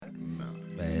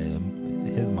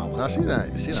No, she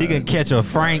not. She can catch a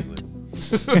Frank.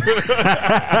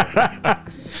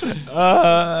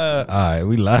 All right,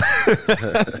 we live.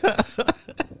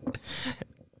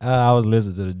 I was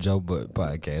listening to the Joe Butt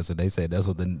podcast, and they said that's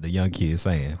what the young kids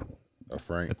saying. A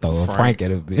Frank. Throw a Frank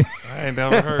at a bitch. I ain't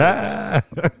never heard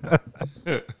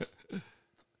it.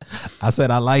 I said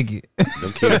I like it.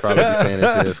 Them kids probably be saying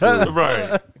that shit at school.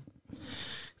 Right.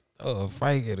 Oh,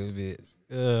 Frank at a bitch.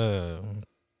 All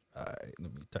right,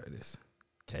 let me turn this.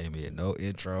 Came in, no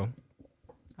intro.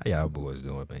 How y'all boys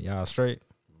doing, man? Y'all straight?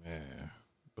 Man,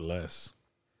 bless.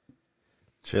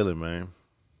 Chilling, man.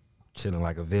 Chilling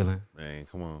like a villain. Man,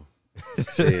 come on.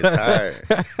 Shit, tired.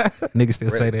 Niggas still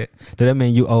say that. Does that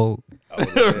mean you old?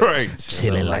 Right.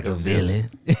 Chilling like a villain.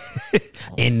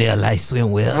 In there like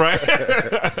swim well. Right.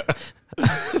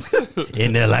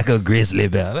 In there like a grizzly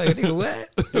bear. Like, nigga, what?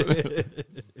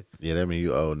 Yeah, that mean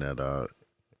you old now, dog.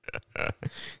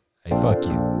 Hey, fuck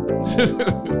you.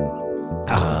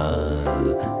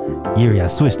 Yuri, I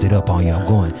switched it up on you. I'm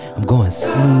going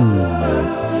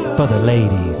smooth for the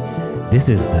ladies. This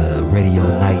is the Radio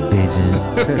Night Vision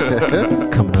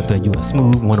coming up on you a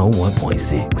smooth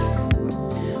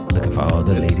 101.6. Looking for all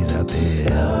the ladies out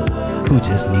there who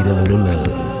just need a little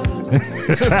love.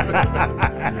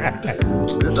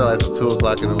 This is like 2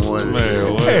 o'clock in the morning.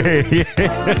 Man,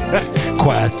 what?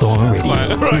 Quiet Storm Radio.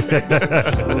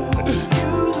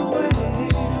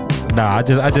 Nah, I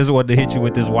just wanted to hit you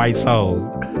with this white soul.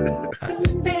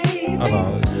 Hold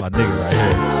on, my nigga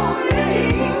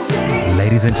right here.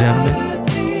 Ladies and gentlemen.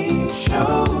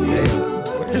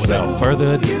 Without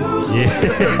further ado. Yeah.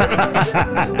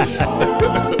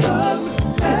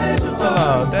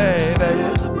 Oh, dang.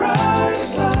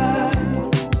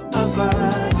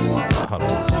 Hold on.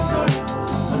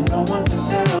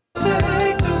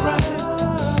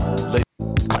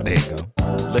 There you go.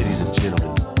 Ladies and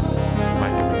gentlemen,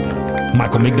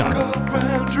 Michael McDonald.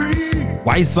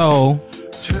 White soul.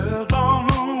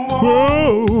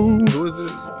 Whoa. Who is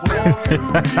this?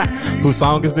 Whose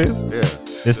song is this? Yeah.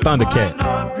 It's Thundercat.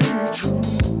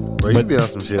 Bro, you be on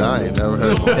some shit I ain't never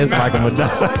heard of. It's Michael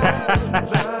McDonald.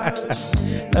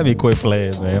 Let me quit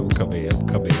playing, man. Come here.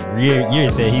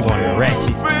 You said he wanted a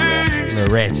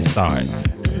ratchet start.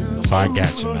 So I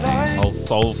got you, man. most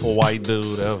soulful white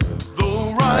dude ever.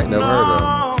 I ain't never heard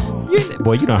of him.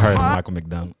 Boy, you done heard of Michael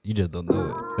McDonald. You just don't know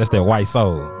it. That's that white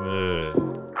soul. Yeah.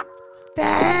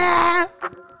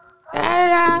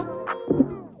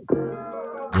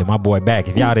 Yeah, my boy back.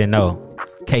 If y'all didn't know,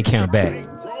 K-Camp back.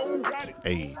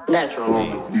 Hey.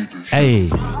 Hey.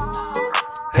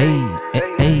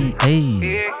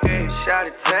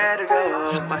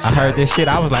 I heard this shit.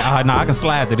 I was like, oh, no, I can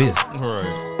slide to this. Right.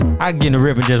 I can get in the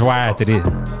rip and just wire to this.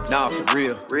 Nah, for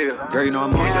real. Girl, you know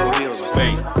I'm on your heels.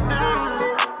 Say.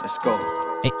 Let's go.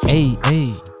 Hey.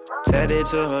 Tatted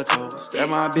to her toes. That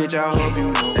my bitch, I hope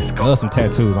you know. Love some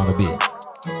tattoos on the beat.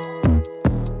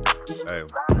 Hey.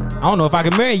 I don't know if I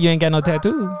can marry you. Ain't got no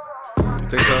tattoo. You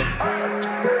think so?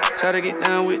 Try to get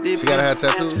down with this. She gotta have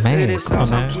tattoos? Man, come on,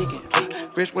 man.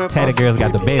 Tatted girls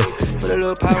got the best. Put a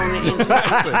little power in the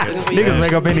Niggas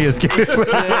make up any excuse.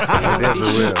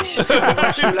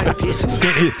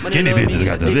 Skinny bitches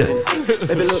got the best.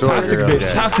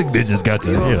 Toxic bitches got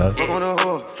the, you know. Fuck on a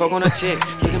whore, fuck on a chick.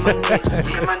 Look at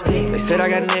my neck. They said I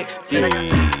got next.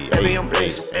 Baby, I'm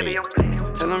blessed.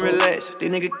 Tell them relax.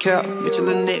 These niggas cap. Get your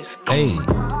little next. Hey.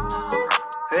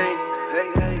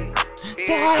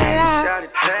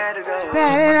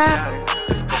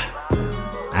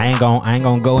 I ain't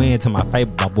gonna go into my boy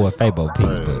Fabo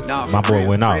piece, but my boy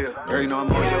went off. Girl, you know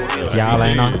I'm on your heels. Y'all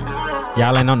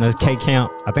ain't on this K-Camp.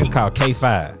 I think it's called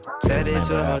K5. Tatted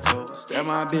to her toes. That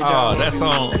my bitch, Oh, that's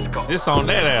on. It's on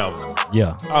that album.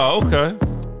 Yeah. Oh, okay.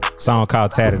 Song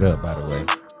called Tatted Up, by the way.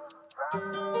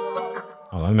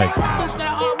 Oh, let me make it.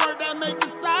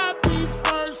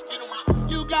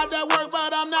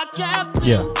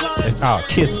 Yeah. It's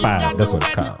Kiss 5. That's what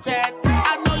it's called.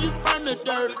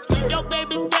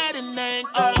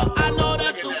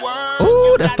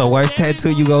 Ooh, that's the worst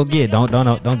tattoo you gonna get. Don't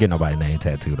get nobody name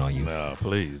tattooed on you. No,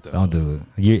 please Don't do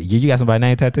it. You got somebody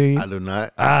name tattooed? I do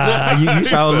not. You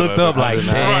sure looked up like,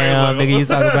 damn, nigga, you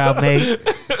talking about me?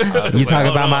 You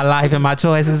talking about my life and my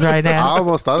choices right I now?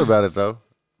 almost thought about it though.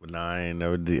 But nah, I ain't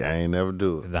never do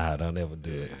it. Nah, don't ever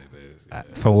do it.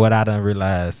 From what I done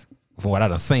realized, from what I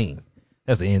done seen,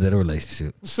 that's the end of the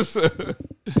relationship. It's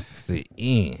the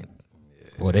end.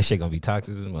 Boy, that shit gonna be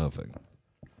toxic as a motherfucker.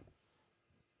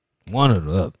 One or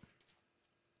the other.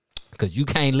 Cause you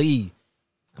can't leave.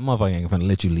 That motherfucker ain't gonna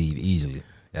let you leave easily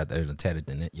after they done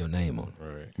tatted your name on it.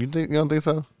 Right. You don't think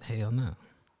so? Hell no.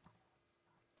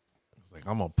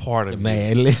 Like I'm a part of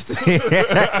Man, listen.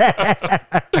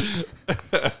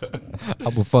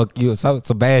 I'm gonna fuck you. Some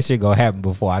bad shit gonna happen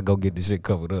before I go get this shit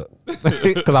covered up.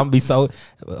 Cause I'm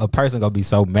a person gonna be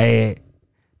so mad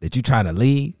that you trying to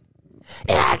leave.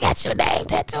 Yeah, I got your name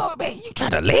tattooed, man. You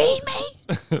trying to leave me?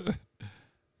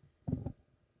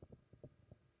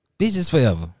 Bitches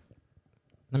forever.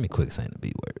 Let me quick saying the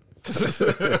B word.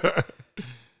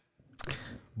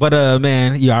 But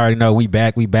man, you already know we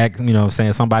back. You know what I'm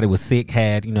saying? Somebody was sick,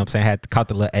 had caught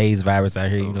the little AIDS virus out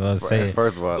here, you know what I'm saying?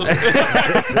 First of all,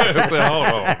 Hold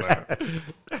on, man.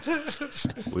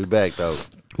 we back though.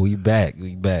 We back,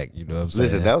 you know what I'm saying?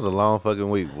 Listen, that was a long fucking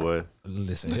week, boy.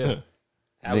 Listen, yeah.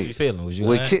 How was you feeling? Was you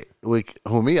with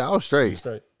me? I was straight.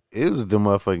 Straight. It was the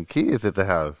motherfucking kids at the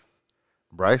house.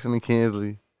 Bryson and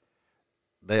Kinsley,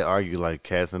 they argue like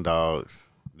cats and dogs.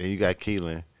 Then you got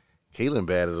Keelan. Keelan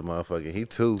bad as a motherfucker. He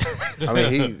 2. I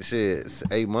mean, he shit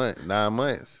 8 months, 9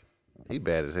 months. He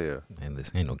bad as hell. Man,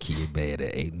 this ain't no kid bad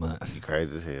at 8 months. He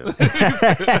crazy as hell.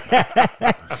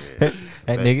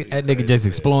 That nigga just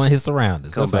exploring his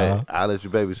surroundings. Come That's back. I'll let you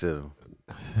babysit him.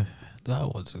 Do I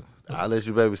want to? I'll let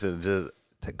you babysit him just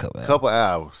Take a a couple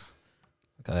hours.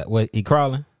 What, he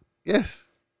crawling? Yes.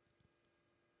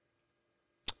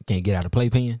 Can't get out of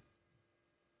playpen?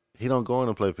 He don't go in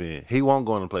the playpen. He won't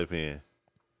go in the playpen.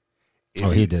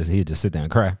 He'll just sit there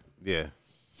and cry. Yeah.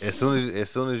 As soon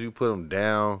as you put him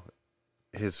down,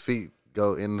 his feet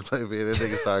go in the playpen. That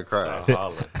nigga start crying. Start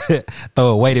hollering. Throw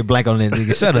a weighted blanket on that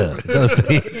nigga. Shut up. Go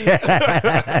sleep.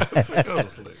 Go to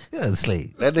sleep. Go to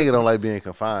sleep. That nigga don't like being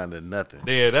confined to nothing.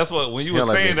 Yeah, that's what when you He were don't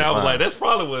like saying being that, I was confined. like, that's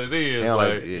probably what it is. He don't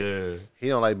Like, like- yeah, He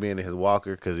don't like being in his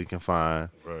walker because he confined.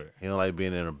 right. He don't like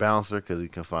being in a bouncer because he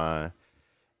confined.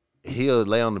 He'll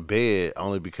lay on the bed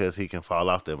only because he can fall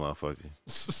off that motherfucker.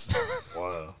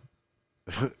 Wow.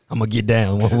 I'm going to get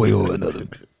down one way or another.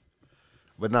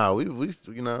 But nah, we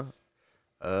you know,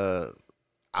 I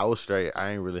was straight. I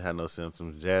ain't really had no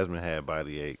symptoms. Jasmine had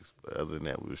body aches, but other than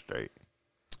that, we was straight.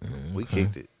 We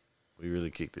kicked it. We really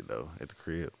kicked it though at the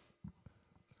crib.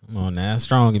 Come on now.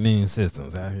 Strong immune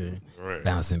systems out here. Right.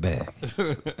 Bouncing back.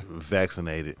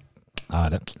 Vaccinated.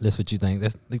 That's what you think.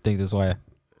 You think that's why.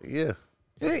 Yeah,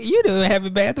 You didn't have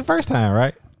it bad the first time,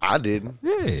 right? I didn't.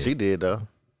 Yeah. She did though.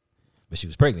 But she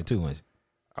was pregnant too, wasn't she?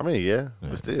 I mean, yeah,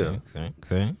 but still,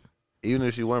 See? even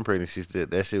if she wasn't pregnant,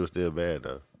 that shit was still bad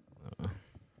though.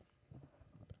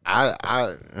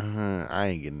 I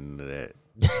ain't getting into that.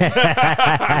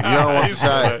 If you don't want the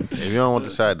shot, if you don't want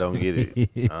the shot, don't get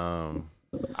it. I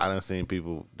done seen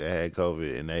people that had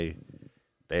COVID and they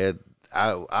had.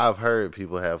 I've heard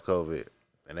people have COVID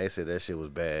and they said that shit was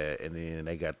bad, and then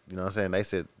they got, you know what I'm saying, they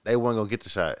said they weren't gonna get the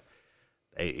shot.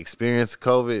 They experienced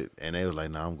COVID and they was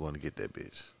like, "Nah, I'm going to get that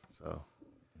bitch." So.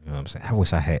 You know what I'm saying? I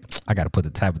wish I got to put the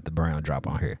Tabitha Brown drop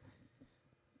on here. You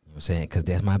know what I'm saying? Because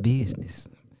that's my business.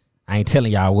 I ain't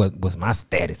telling y'all what my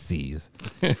status is.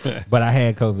 But I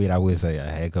had COVID. I would say I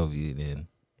had COVID. And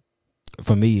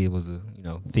for me, it was a,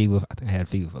 fever. I think I had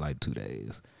fever for like 2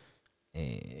 days.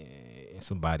 And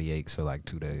some body aches for like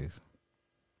 2 days.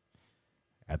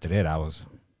 After that, after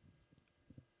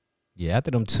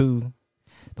them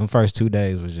first 2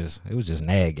 days it was just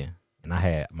nagging. And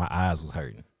my eyes was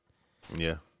hurting.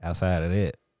 Yeah. Outside of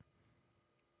that,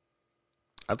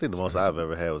 I think the most I've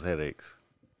ever had was headaches.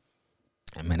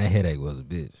 I mean, that headache was a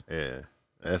bitch. Yeah.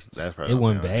 That's probably It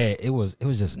wasn't bad. It was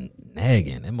just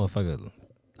nagging. That motherfucker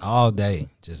all day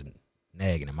just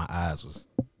nagging, and my eyes was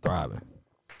throbbing.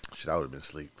 Shit, I would have been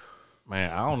asleep.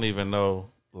 Man, I don't even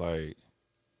know, like,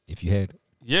 If you had it.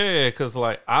 yeah, because,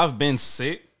 like, I've been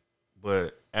sick,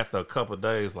 but after a couple of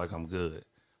days, like, I'm good.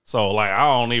 So, like, I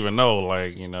don't even know,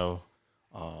 like,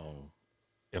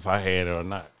 if I had it or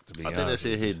not, to be I honest. think that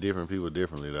shit with you. hit different people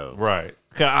differently though. Right.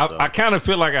 'Cause I kind of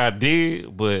feel like I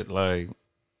did, but, like,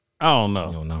 I don't know.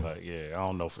 You don't know. Like, yeah, I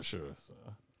don't know for sure. So.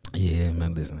 Yeah,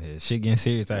 man, listen here. Shit getting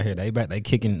serious out here. They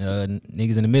kicking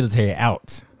niggas in the military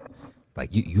out.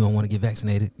 Like, you don't want to get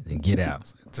vaccinated, then get out.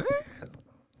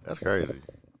 That's crazy.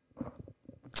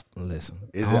 Listen.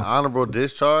 Is it honorable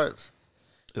discharge?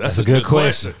 That's a good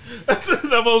question. That's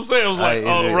what I'm saying. I was like,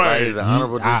 Is it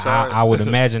honorable discharge? I would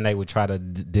imagine they would try to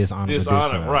dishonor the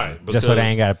Dishonor, discharge. right, Just so they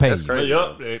ain't got to pay that's you.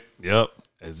 crazy. Yep.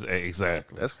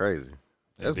 Exactly. That's crazy.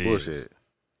 That's It is. bullshit.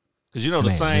 Because the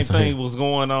Man, same listen thing here. was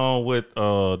going on with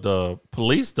the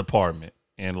police department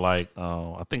in I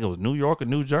think it was New York or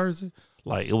New Jersey.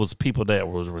 Like, it was people that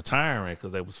was retiring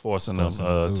because they was forcing them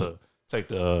to take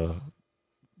the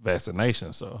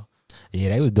vaccination. So Yeah,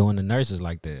 they was doing the nurses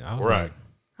like that. I was right, like,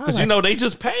 because they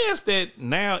just passed that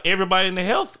now everybody in the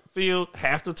health field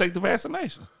have to take the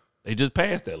vaccination. They just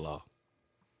passed that law.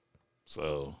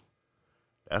 So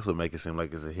That's what make it seem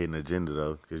like it's a hidden agenda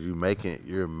though, because you're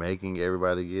making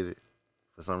everybody get it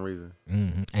for some reason.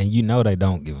 Mm-hmm. And you know they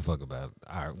don't give a fuck about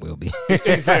our well-being.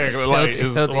 Exactly. Like, healthy,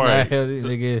 it's healthy, right. not healthy,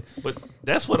 nigga. But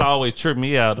that's what always tripped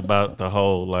me out about the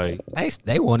whole like.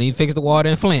 They won't even fix the water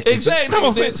in Flint. Exactly. That's what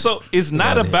I'm saying. So it's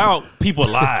not about people's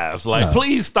lives. Like, No.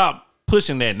 please stop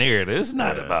pushing that narrative. It's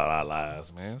not about our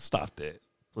lives, man. Stop that,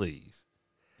 please.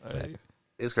 Like,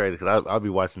 It's crazy because I'll be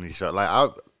watching these shows. Like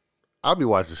I'll be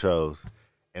watching shows,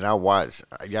 and I watch.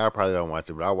 Y'all probably don't watch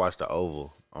it, but I watch The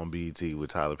Oval on BET with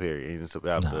Tyler Perry, and it's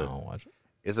about I don't watch it.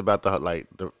 it's about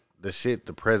the shit,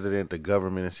 the president, the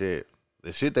government, and shit.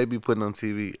 The shit they be putting on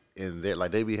TV, and they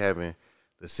like they be having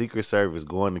the Secret Service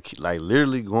going to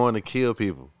literally going to kill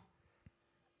people,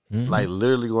 like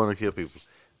literally going to kill people.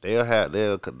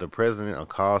 The president will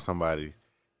call somebody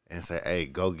and say, "Hey,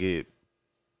 go get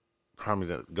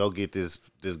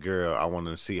this girl. I want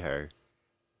to see her."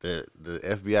 The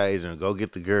FBI agent go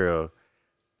get the girl,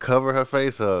 cover her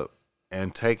face up,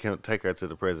 and take her to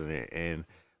the president, and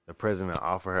the president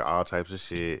offer her all types of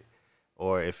shit.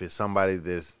 Or if it's somebody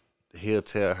he'll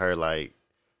tell her like,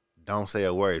 don't say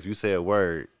a word. If you say a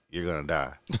word, you're gonna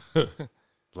die.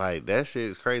 Like that shit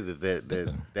is crazy.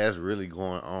 That's really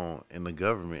going on in the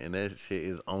government, and that shit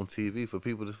is on TV for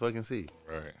people to fucking see.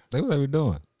 right. That's what they were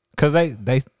doing. Cause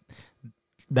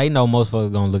they know most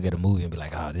folks gonna look at a movie and be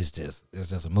like, oh, it's just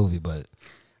a movie. But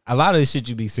a lot of the shit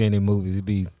you be seeing in movies, it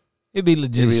be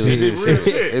legit shit. Real shit.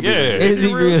 It be Yeah, legit. It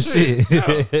be real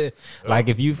shit. shit. Like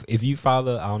if you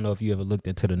follow, I don't know if you ever looked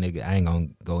into the nigga. I ain't gonna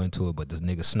go into it, but this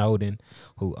nigga Snowden,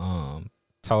 who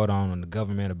told on the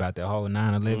government about that whole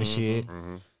 9/11 shit.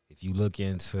 If you look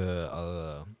into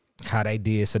how they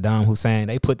did Saddam Hussein,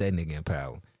 they put that nigga in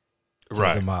power, kicked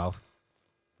Right. him off.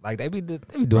 Like they be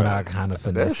doing all kind of That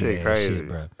finesse shit ass crazy, shit,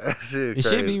 bro. That shit It crazy.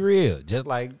 should be real, just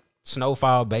like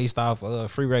Snowfall based off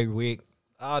Freeway Rick,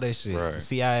 all that shit. Right. The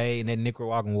CIA and that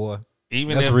Nicaraguan war.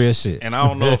 Even That's if, real shit. And I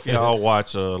don't know if y'all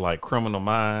watch like Criminal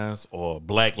Minds or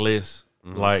Blacklist,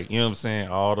 like, you know what I'm saying?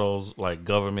 All those like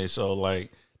government shows,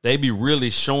 like they be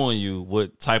really showing you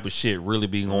what type of shit really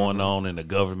be going on in the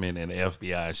government and the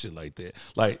FBI and shit like that.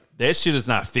 Like that shit is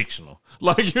not fictional.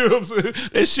 Like, you know what I'm saying?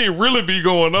 That shit really be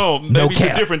going on. No Maybe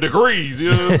cap. to different degrees. You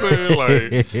know what I'm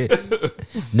saying?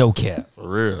 Like No cap. for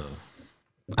real.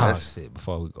 Oh shit!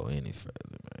 Before we go any further,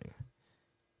 man,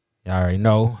 y'all already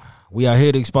know we are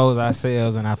here to expose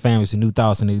ourselves and our families to new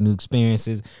thoughts and new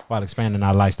experiences while expanding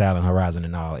our lifestyle and horizon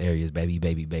in all areas. Baby,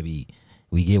 baby, baby,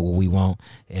 we get what we want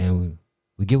and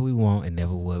we get what we want and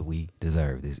never what we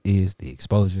deserve. This is the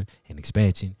Exposure and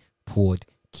Expansion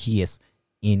podcast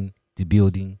in the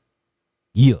building.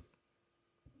 Yeah.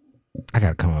 I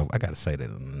gotta come up. I gotta say that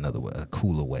in another way, a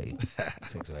cooler way.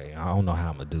 I don't know how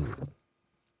I'm gonna do it,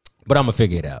 but I'm gonna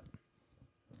figure it out.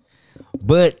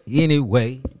 But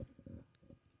anyway,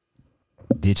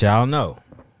 did y'all know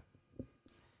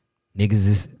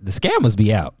niggas the scammers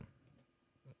be out?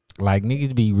 Like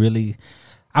niggas be really.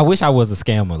 I wish I was a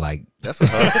scammer. Like That's a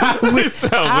hustle.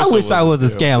 I wish I was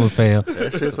a scammer, fam.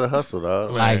 That shit's a hustle,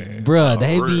 dog. Like, bruh,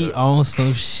 they for be real. on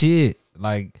some shit.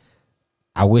 Like,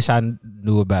 I wish I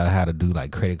knew about how to do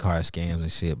like credit card scams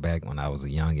and shit back when I was a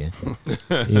youngin.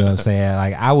 You know what I'm saying?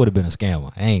 Like, I would have been a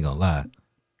scammer. I ain't gonna lie.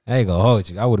 I ain't gonna hold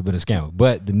you. I would have been a scammer.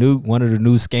 But one of the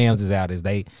new scams is out. Is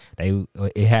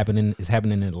it's happening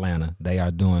in Atlanta. They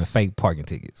are doing fake parking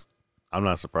tickets. I'm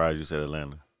not surprised you said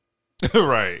Atlanta.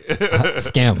 Right.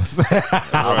 Scammers.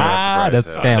 surprised That's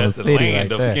at all. scammer That's the city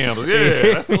land right of there. scandals.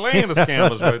 Yeah, that's the land of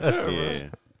scandals right there. Yeah, Bro.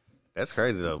 that's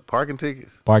crazy though. Parking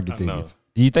tickets. Parking I know. tickets.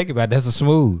 You think about it, that's a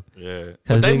smooth. Yeah, 'Cause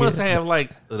but they nigga- must have like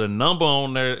the number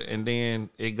on there, and then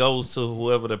it goes to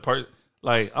whoever the person.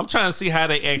 Like, I'm trying to see how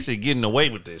they actually getting away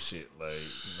with this shit. Like,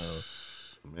 you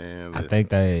know, Man, I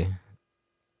think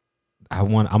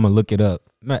I'm gonna look it up.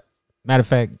 Matter of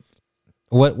fact,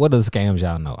 what are the scams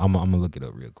y'all know? I'm gonna look it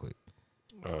up real quick.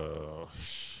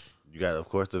 you got, of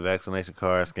course, the vaccination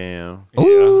card scam. yeah.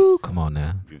 Ooh, come on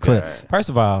now. You Clip. got- First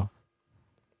of all,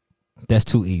 that's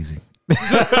too easy.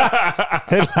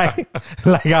 like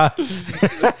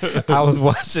I was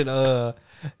watching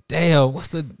damn, what's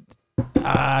the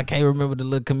I can't remember the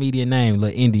little comedian name,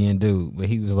 little Indian dude, but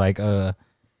he was like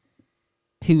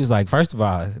first of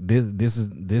all, this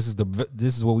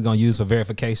is what we're gonna use for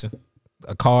verification.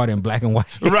 A card in black and white.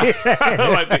 Right,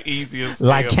 like the easiest.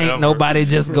 Like scam can't ever. nobody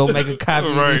just go make a copy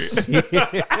of this shit.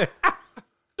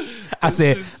 I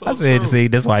said, true. see,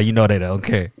 that's why you know they don't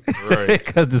care. Right.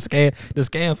 Because the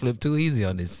scam flip too easy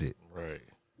on this shit. Right.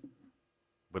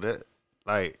 But that,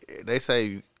 like they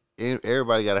say,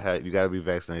 everybody you gotta be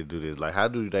vaccinated to do this. Like, how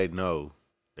do they know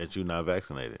that you're not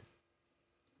vaccinated?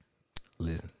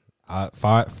 Listen,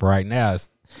 For right now, it's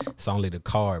only the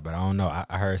card, but I don't know.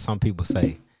 I heard some people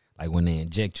say like when they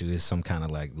inject you, it's some kind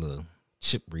of like little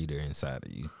chip reader inside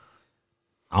of you.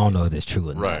 I don't know if that's true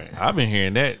or not. Right. I've been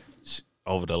hearing that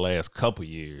over the last couple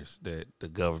years that the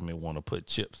government want to put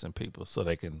chips in people so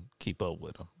they can keep up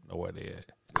with them, know where they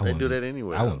at. They do that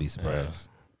anyway. I wouldn't be surprised.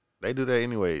 Yeah. They do that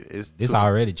anyway. It's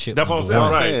already chipped. That's what I'm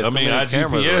saying. Right. I Too mean, many our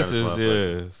cameras GPS around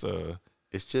this so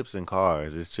it's chips in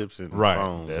cars. It's chips in right.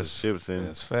 phones. It's chips in.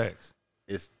 That's facts.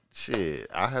 It's shit.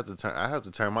 I have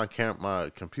to turn my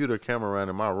computer camera around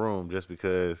in my room just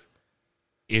because.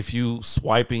 If you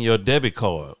swiping your debit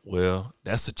card, well,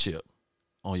 that's a chip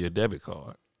on your debit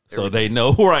card. So they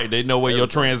know, right? They know where your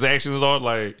transactions are.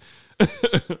 Like,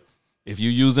 if you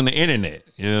using the internet,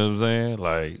 you know what I'm saying?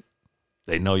 Like,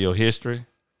 they know your history.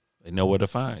 They know where to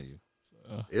find you.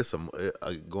 So. It's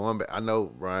going back. I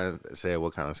know Ryan said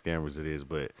what kind of scammers it is,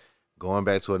 but going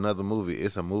back to another movie,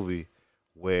 it's a movie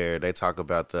where they talk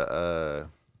about the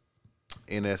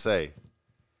NSA.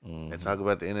 They talk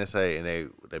about the NSA and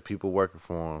they people working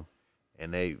for them,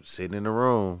 and they sitting in the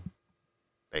room.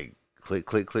 They click,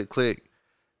 click, click, click.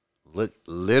 Look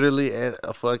literally at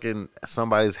a fucking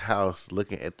somebody's house,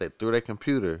 looking at that through their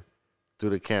computer,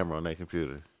 through the camera on their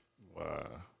computer. Wow.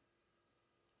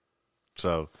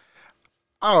 So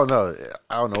I don't know.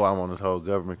 I don't know why I'm on this whole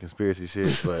government conspiracy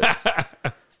shit,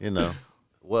 but you know,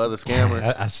 what other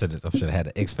scammers? I should have had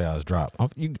an X-Files drop.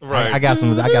 Right. I got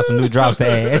some new drops to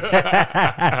add.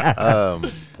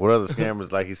 What other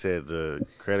scammers? Like he said, the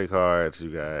credit cards.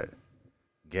 You got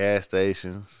gas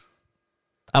stations.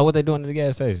 Oh, what they doing at the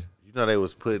gas station? You know they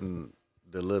was putting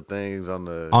the little things on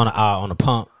the On the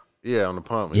pump. Yeah, on the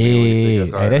pump. Yeah,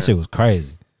 hey, that shit was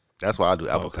crazy. That's why I do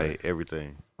Apple Pay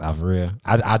everything. Oh, for real.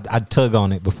 I tug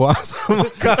on it before I saw my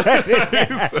card.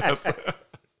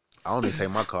 I don't even take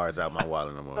my cards out my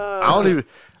wallet no more. I don't even.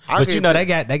 But you know they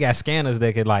got scanners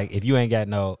that could, like, if you ain't got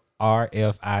no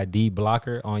RFID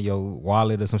blocker on your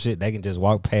wallet or some shit, they can just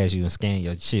walk past you and scan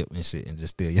your chip and shit and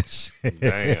just steal your shit.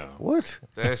 Damn. What?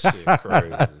 That shit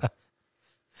crazy.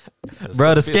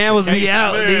 Bro, the scammers be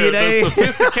out, nigga. The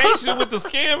sophistication with the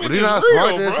scamming But you know how is real,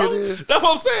 smart that bro. shit is? That's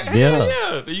what I'm saying. Yeah.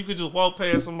 Yeah. You could just walk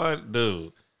past somebody.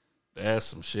 Dude, that's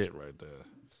some shit right there.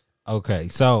 Okay,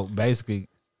 so basically,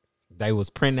 they was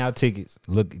printing out tickets,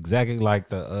 look exactly like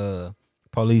the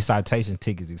police citation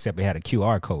tickets, except it had a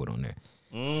QR code on there.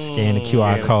 Scan the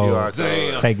QR code,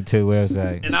 Damn. take it to the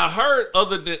website. And I heard,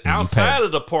 other than outside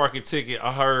of the parking ticket,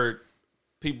 I heard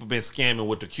people been scamming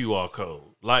with the QR code.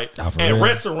 Like Oh, for at real?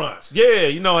 restaurants. Yeah,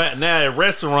 you know, now at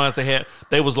restaurants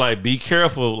they was like, be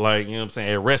careful, like, you know what I'm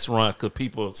saying, at restaurants,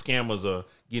 because scammers are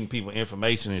getting people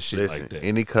information and shit Listen, like that.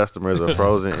 any customers of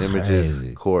Frozen Images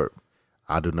crazy. Corp,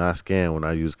 I do not scan when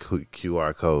I use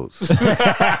QR codes.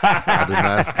 I do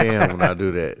not scan when I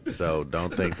do that. So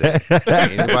don't think that.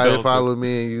 Anybody that follow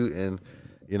me and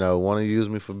you know want to use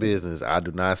me for business, I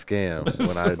do not scam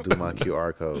when I do my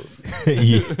QR codes.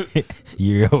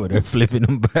 You're over there flipping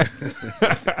them back,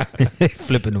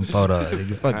 flipping them photos.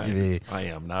 Nigga, fuck you, man. I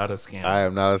am not a scammer. I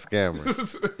am not a scammer.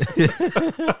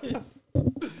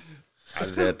 I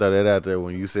just had to throw that out there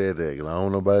when you said that. 'Cause I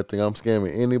don't know nobody think I'm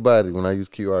scamming anybody when I use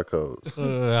QR codes.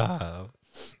 All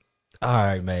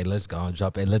right, man. Let's go and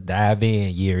jump in. Let's dive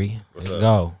in, Yuri. Let's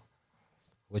go.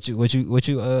 What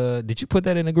you did you put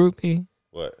that in the group, E?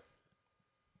 What?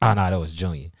 Oh no, that was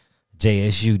Junior.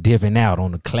 JSU dipping out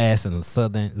on the class in the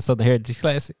Southern Heritage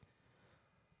Classic.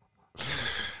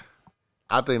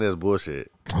 I think that's bullshit.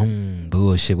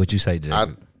 Bullshit. What you say, Jay?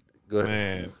 Go ahead.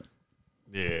 Man,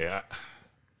 yeah,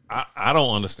 I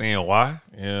don't understand why.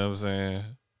 You know what I'm saying?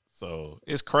 So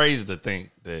it's crazy to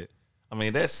think that. I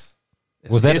mean, that's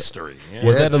Was that history.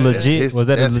 Was that a That's legit? Was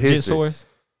that a that's legit history. source?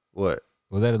 What?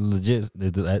 Was that a legit?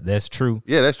 That's true.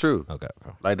 Yeah, that's true. Okay.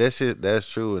 Like that shit,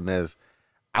 that's true. And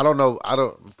I don't know. I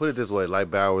don't put it this way.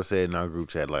 Like Bauer said in our group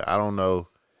chat, like I don't know.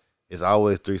 It's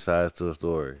always three sides to a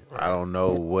story. I don't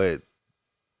know what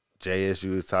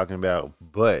JSU is talking about,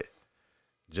 but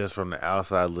just from the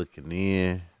outside looking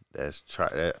in,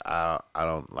 I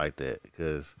don't like that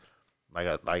because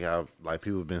like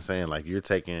people have been saying, like you're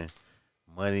taking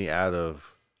money out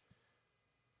of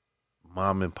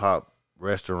mom and pop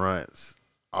restaurants,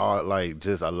 all like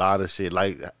just a lot of shit.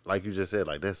 Like you just said,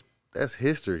 like that's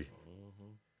history.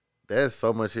 That's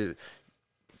so much shit.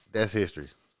 That's history.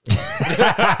 No,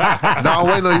 I'm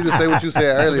waiting on you to say what you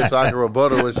said earlier so I can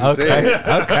rebuttal what you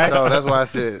said. Okay. So that's why I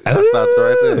said I stopped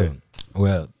right there.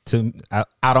 Well,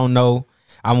 I don't know.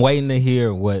 I'm waiting to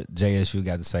hear what JSU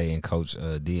got to say and Coach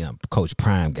Coach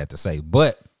Prime got to say.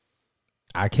 But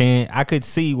I could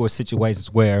see where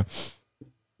situations where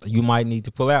you might need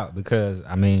to pull out because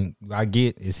I mean I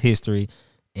get it's history.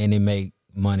 and it make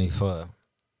money for,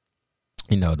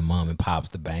 you know, the mom and pops,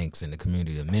 the banks, and the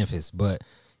community of Memphis. But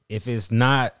if it's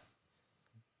not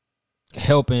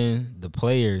helping the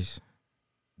players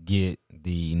get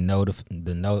the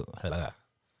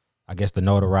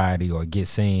notoriety or get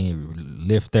seen,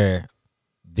 lift their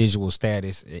visual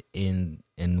status in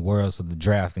worlds of the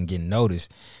draft and getting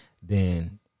noticed,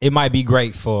 then it might be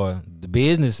great for the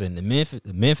business and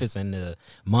the Memphis and the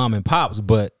mom and pops,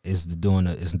 but it's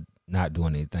not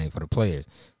doing anything for the players.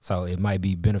 So it might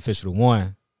be beneficial to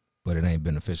one, but it ain't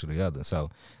beneficial to the other. So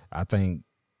I think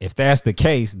if that's the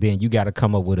case, then you got to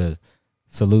come up with a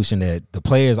solution that the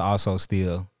players also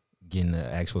still getting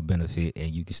the actual benefit, and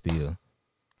you can still.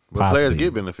 But players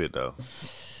get benefit though.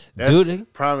 Do they?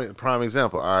 Prime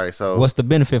example. All right, so what's the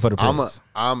benefit for the players?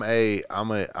 Everybody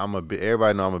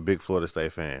know I'm a big Florida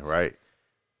State fan, right?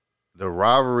 The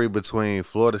rivalry between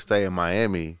Florida State and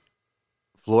Miami,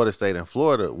 Florida State and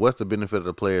Florida. What's the benefit of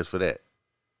the players for that?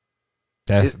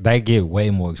 They get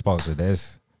way more exposure. They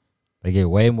get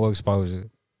way more exposure.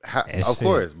 Of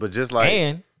course, but just like,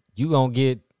 and you gonna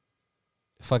get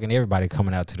fucking everybody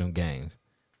coming out to them games,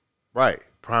 right?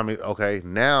 Prime. Okay,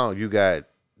 now you got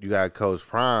Coach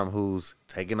Prime who's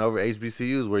taking over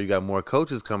HBCUs, where you got more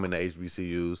coaches coming to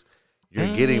HBCUs.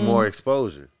 You're getting more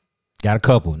exposure. Got a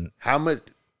couple. How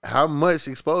much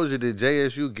exposure did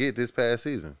JSU get this past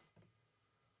season?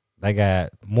 They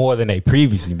got more than they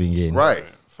previously been getting. Right.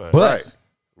 But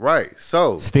right.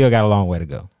 So still got a long way to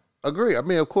go. Agree. I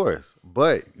mean, of course.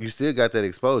 But you still got that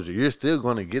exposure. You're still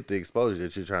going to get the exposure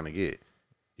that you're trying to get.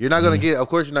 You're not going to get, of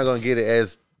course, you're not going to get it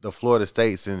as the Florida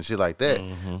States and shit like that.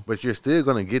 But you're still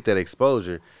going to get that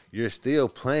exposure. You're still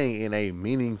playing in a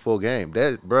meaningful game.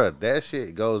 That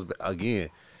shit goes, again,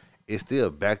 it's still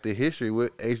back to history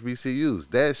with HBCUs.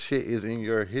 That shit is in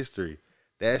your history.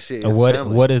 That shit is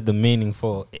what is the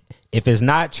meaningful? If it's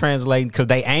not translating, because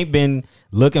they ain't been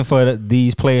looking for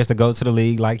these players to go to the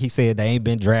league. Like he said, they ain't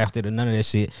been drafted or none of that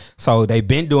shit. So they've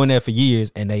been doing that for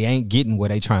years, and they ain't getting where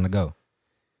they trying to go.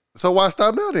 So why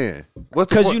stop now then?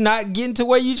 Because you're not getting to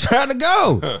where you trying to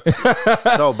go.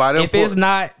 So by them, if it's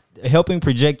not helping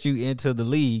project you into the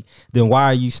league, then why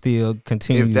are you still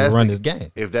continuing to run this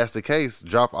game? If that's the case,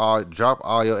 drop all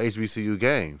your HBCU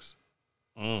games.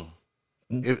 You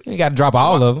ain't got to drop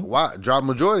all of them. Why drop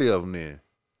majority of them then?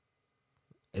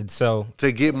 And so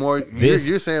to get more,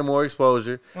 you're saying more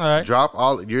exposure. All right. Drop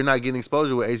all. You're not getting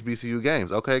exposure with HBCU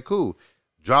games. Okay, cool.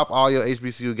 Drop all your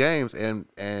HBCU games and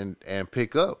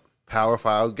pick up Power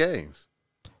 5 games.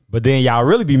 But then y'all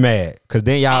really be mad because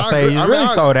then y'all say it's really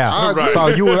sold out.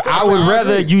 So I would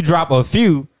rather you drop a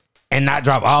few and not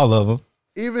drop all of them.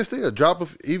 Even still,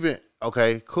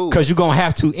 okay, cool. Because you're gonna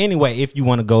have to anyway if you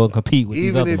want to go and compete with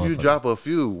these other motherfuckers. Even if you drop a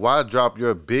few, why drop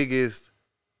your biggest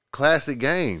classic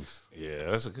games? Yeah,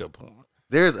 that's a good point.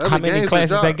 There's other How many games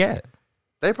classes they got?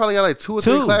 They probably got like two or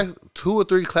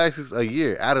three classics a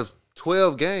year out of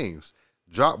 12 games.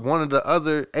 Drop one of the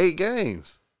other 8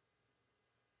 games.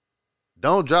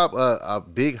 Don't drop a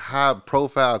big high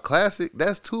profile classic.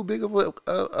 That's too big of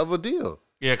a deal.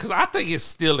 Yeah, because I think it's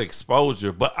still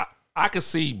exposure, but I can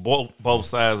see both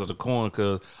sides of the coin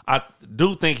because I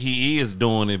do think he is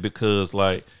doing it because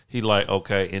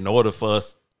okay, in order for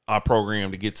our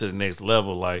program to get to the next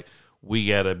level, like we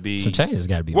gotta be some changes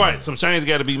gotta be right. Made. Some changes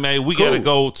gotta be made. We gotta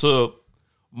go to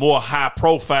more high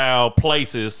profile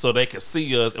places so they can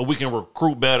see us and we can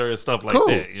recruit better and stuff like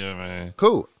that. You know what I mean?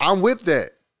 Cool. I'm with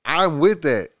that.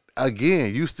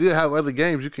 Again, you still have other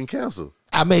games you can cancel.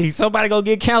 I mean, somebody gonna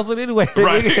get canceled anyway.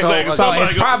 Right. So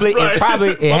it's probably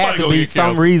it had to be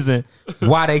some reason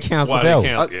why they canceled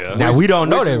that. Now we don't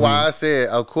know that. Why I said,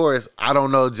 of course, I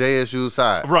don't know JSU's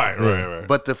side. Right.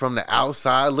 But from the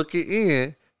outside looking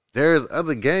in, there's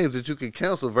other games that you can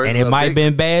cancel. And it might have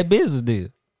been bad business deal.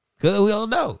 Cause we don't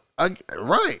know.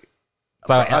 Right.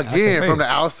 So again, from the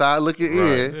outside looking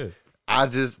in, I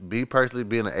just personally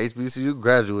being an HBCU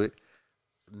graduate,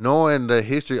 knowing the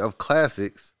history of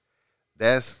classics.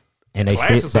 And they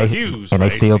classics are huge. And they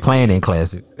still playing in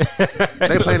classic.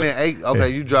 They playing in 8. Okay,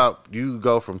 you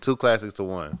go from 2 classics to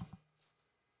 1.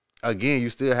 Again,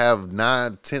 you still have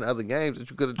 9, 10 other games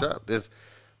that you could have dropped. That's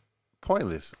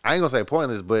pointless. I ain't gonna say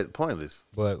pointless, but pointless.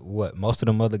 But what? Most of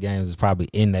them other games is probably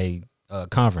in a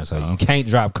conference, so you can't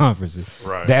drop conferences.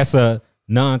 Right. That's a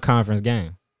non-conference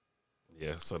game.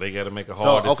 Yeah, so they got to make a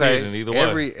hard decision either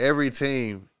way. Every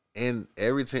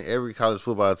college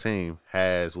football team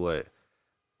has what?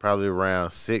 Probably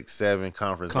around 6, 7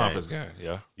 conference games.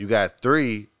 Yeah. You got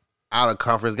 3 out of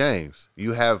conference games.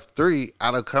 You have 3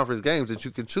 out of conference games that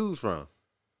you can choose from.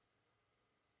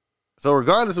 So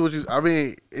regardless of what you, I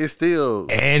mean, it's still.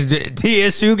 And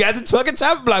TSU got the fucking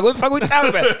chopping block. What the fuck we talking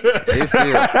about? It's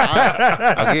still.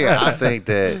 I think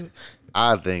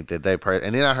that they.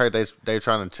 And then I heard they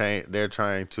trying to change. They're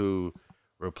trying to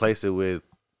replace it with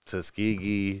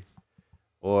Tuskegee,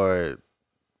 or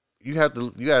you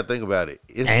gotta think about it.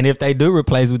 And if they do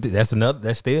replace with that's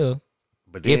still.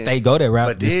 But then, if they go that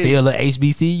route, it's still a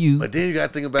HBCU. But then you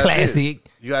gotta think about classic.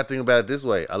 This. You gotta think about it this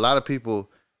way. A lot of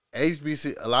people. A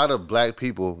lot of black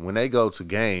people when they go to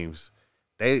games,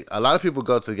 a lot of people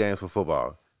go to games for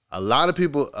football. A lot of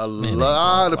people go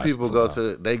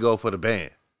for the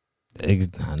band.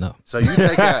 I know. So you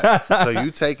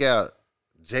take out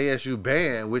JSU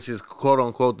band, which is quote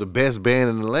unquote the best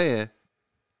band in the land.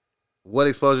 What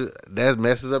exposure that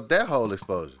messes up that whole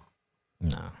exposure?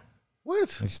 No. What?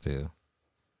 Still.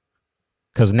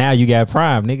 Cause now you got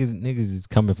Prime. Niggas is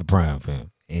coming for Prime, fam.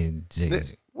 And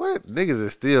JSU. What? Niggas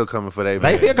is still coming for their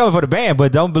band. They still coming for the band,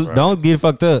 but don't get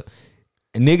fucked up.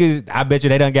 And niggas, I bet you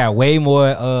they done got way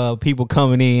more people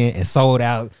coming in and sold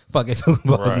out fucking Super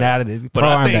Bowls now that it's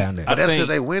Prime down there. But that's because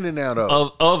they winning now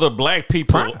though. Other black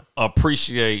people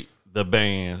appreciate the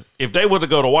band. If they were to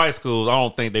go to white schools, I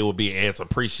don't think they would be as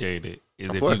appreciated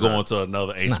as if you go into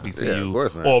another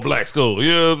HBCU or black school.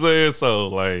 You know what I'm saying? So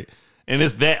like. And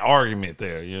it's that argument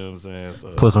there, you know what I'm saying?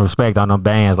 So. Put some respect on them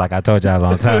bands like I told y'all a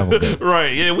long time ago. Right,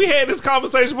 yeah, we had this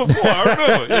conversation before. I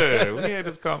remember. Yeah, we had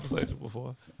this conversation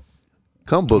before.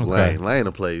 Come book Lane. Lane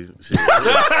will play shit.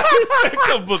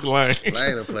 Come book Lane.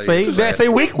 Lane will play. See,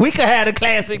 we could have a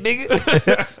classic,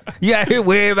 nigga. You out here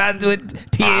worried about doing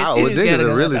TNT. Oh, niggas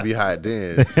will really be hot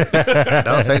then.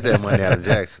 Don't take that money out of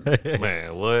Jackson.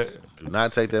 Man, what? Do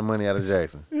not take that money out of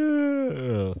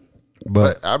Jackson.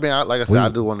 But I mean, like I said, I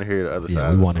do want to hear the other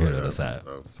side. We want to hear the other side.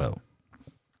 So,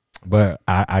 but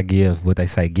I give what they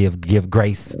say: give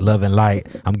grace, love, and light.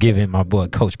 I'm giving my boy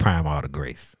Coach Prime all the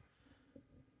grace,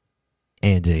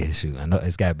 and JSU. I know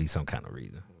it's got to be some kind of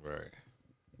reason. Right.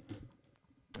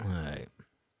 All right.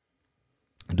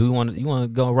 Do you want to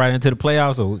go right into the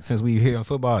playoffs, or since we here in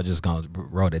football, just gonna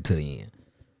roll that to the end?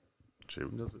 Shit,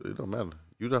 it don't matter.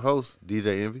 You the host,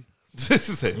 DJ Envy. You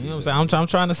know what I'm saying? I'm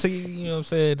trying to see. You know what I'm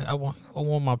saying? I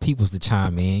want my peoples to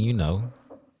chime in. You know,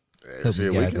 help me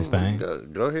guide this thing.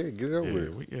 Go ahead, get it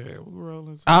over with. We're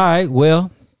rolling. All right.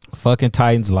 Well, fucking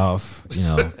Titans lost. You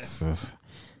know, so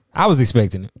I was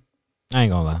expecting it. I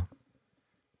ain't gonna lie.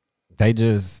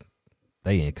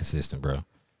 They inconsistent, bro.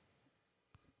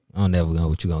 I don't never know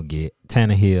what you gonna get.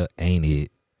 Tannehill ain't it.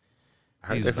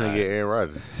 I definitely get Aaron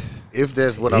Rodgers. If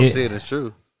that's what I'm saying is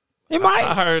true. It might.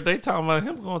 I heard they talking about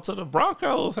him going to the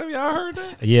Broncos. Have y'all heard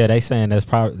that? Yeah, they saying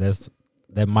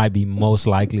that might be most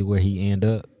likely where he end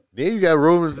up. Then you got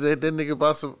rumors that nigga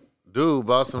bought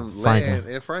some land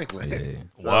in Franklin. Yeah.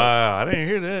 So, wow, I didn't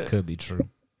hear that. Could be true.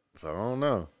 So I don't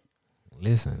know.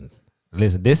 Listen.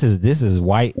 This is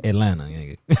white Atlanta,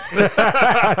 nigga. It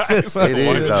is though.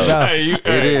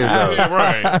 It is though.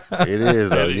 Right. It is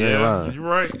though. You ain't lying. You're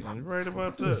right. You're right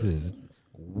about that. This is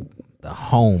the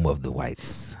home of the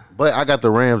whites. But I got the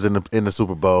Rams in the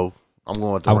Super Bowl. I'm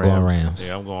going with the Rams. Going Rams.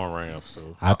 Yeah, I'm going Rams.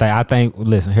 So I think.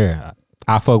 Listen here,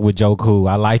 I fuck with Joe Cool.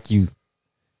 I like you.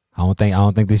 I don't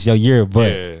think this is your year, but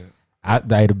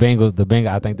the Bengals.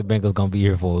 I think the Bengals gonna be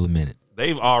here for a minute.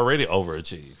 They've already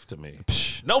overachieved to me.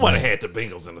 Nobody had the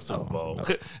Bengals in the Super Bowl, no.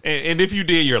 And if you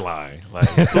did, you're lying. Like,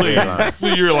 please,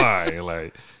 you're lying.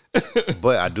 Like.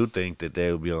 But I do think that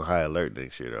they will be on high alert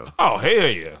next year, though. Oh hell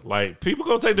yeah! Like people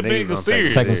gonna take the Bengals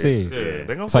serious. Take them serious. Yeah,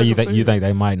 they gonna so you think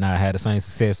they might not have the same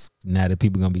success now that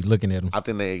people gonna be looking at them? I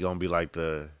think they gonna be like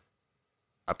the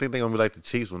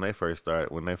Chiefs when they first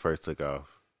took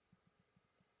off.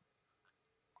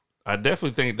 I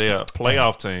definitely think they're a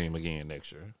playoff team again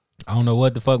next year. I don't know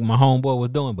what the fuck my homeboy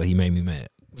was doing, but he made me mad.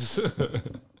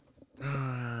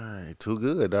 Too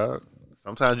good, dog.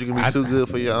 Sometimes you can be too good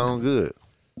for your own good.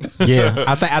 Yeah,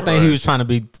 I think he was trying to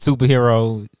be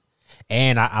superhero,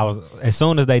 and I was as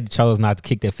soon as they chose not to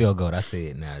kick that field goal, I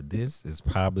said, "Now this is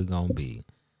probably gonna be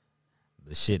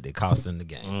the shit that cost them the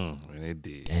game."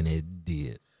 And it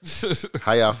did.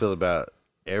 How y'all feel about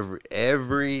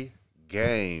every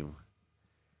game?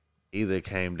 Either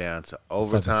came down to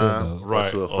overtime or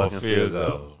to a fucking field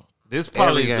goal. This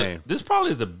probably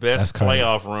is the best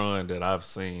playoff run that I've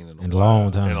seen in a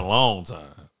long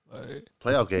time. Like,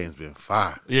 playoff games been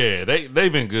fire. Yeah, they've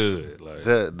been good. Like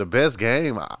the best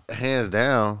game, hands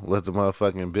down, was the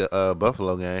motherfucking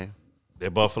Buffalo game.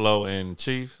 That Buffalo and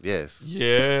Chiefs. Yes.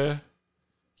 Yeah,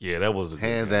 that was a good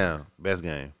hands game. down best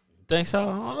game. Think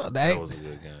so? That was a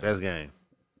good game. Best game.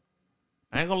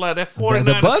 I ain't gonna lie, that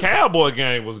 49ers Cowboy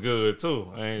game was good too.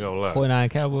 I ain't gonna lie. 49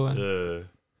 Cowboy. Yeah.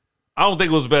 I don't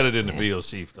think it was better than the Bills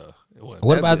Chiefs though. It wasn't.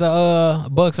 What about the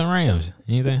Bucks and Rams?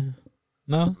 Anything?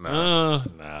 No. Nah,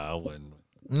 I wouldn't.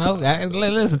 No,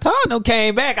 listen, Todd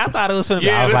came back. I thought it was finna be.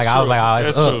 Yeah, I was like, oh, it's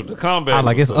that's up. true. The comeback. I was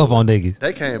like, it's up on niggas.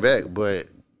 They came back, but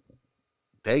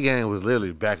that game was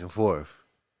literally back and forth.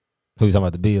 Who you talking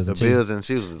about? The Bills The and Chiefs? Bills and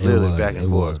Chiefs was literally back and It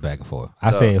forth. was back and forth.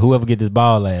 I said, whoever get this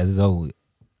ball last is over with.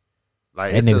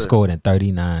 Like That nigga scored in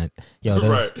 39. Yo,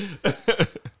 that's, Right.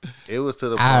 It was to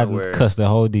the I point where cussed the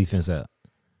whole defense out.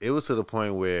 it was to the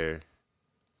point where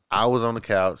I was on the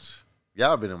couch.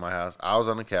 Y'all been in my house. I was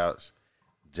on the couch.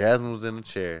 Jasmine was in the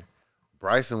chair.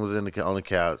 Bryson was on the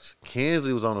couch.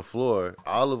 Kinsley was on the floor.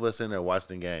 All of us in there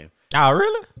watching the game. Oh,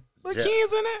 really? What Ja-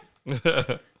 kids in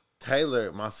there?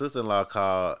 Taylor, my sister-in-law,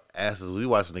 called, asked us, we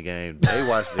watching the game. They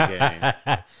watched the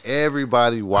game.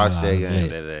 Everybody watched Oh, that it was game lit.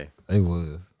 that day. It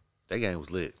was. That game was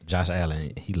lit. Josh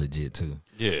Allen, he legit too.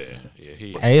 Yeah.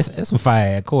 He. Hey, it's some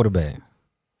fire quarterback.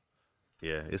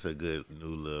 Yeah, it's a good new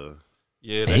look.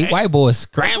 Yeah. Hey, white boys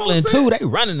scrambling That's what I'm too. They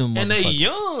running them And they motherfuckers.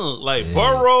 young, like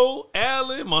Burrow,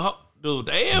 Allen, dude.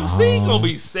 The AFC gonna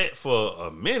be set for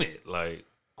a minute, like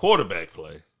quarterback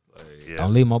play. Like, Yeah.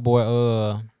 Don't leave my boy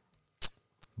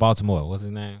Baltimore. What's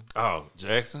his name? oh,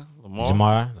 Jackson, Lamar.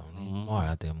 Jamar. Don't leave Jamar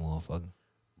out there, motherfucker.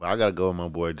 But I got to go with my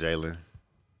boy Jalen.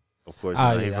 Of course,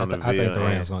 Oh, he yeah, from the I think the Ville.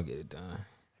 Rams gonna get it done.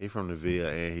 He from the Ville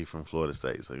and he from Florida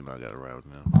State, so I got to ride with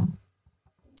him.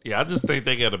 Yeah, I just think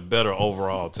they got a better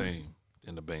overall team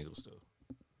than the Bengals do.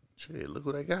 Shit, look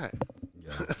what they got.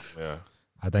 Yeah.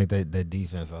 I think that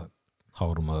defense will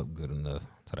hold them up good enough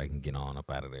so they can get on up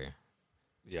out of there.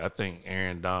 Yeah, I think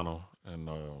Aaron Donald and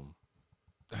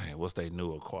what's they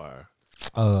new acquire?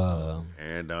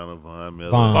 Aaron Donald, Von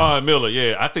Miller. Von Miller,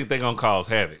 yeah. I think they're gonna cause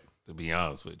havoc, to be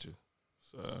honest with you.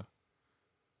 So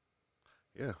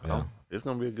Yeah, Yeah. it's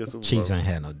gonna be a good Super Bowl. Chiefs ain't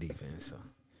had no defense, so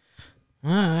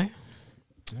all right,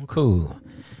 cool.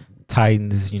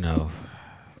 Titans,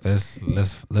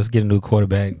 let's get a new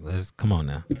quarterback. Let's come on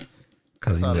now,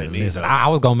 because all they need, listen, though. I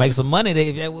was gonna make some money there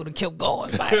if they would have kept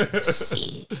going. Like,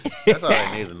 shit, That's all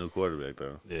they need, a new quarterback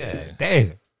though. yeah.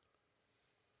 damn.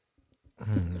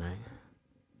 Man.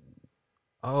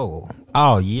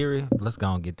 Oh, Yeri, let's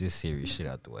go and get this serious shit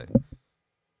out the way.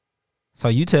 So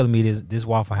you telling me this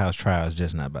Waffle House trial is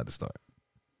just not about to start?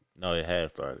 No, it has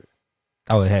started.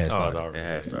 Oh, it has Oh, started. no, It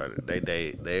has started.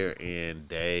 They're in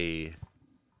day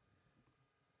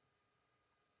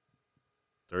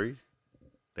 3.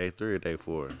 Day 3 or day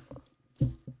 4.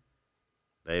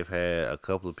 They've had a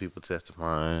couple of people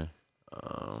testifying.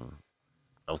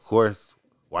 Of course,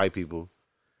 white people.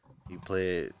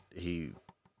 He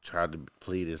tried to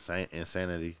plead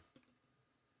insanity.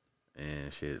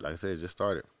 And shit, like I said, it just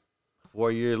started.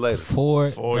 4 years later. 4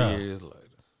 yeah. years later.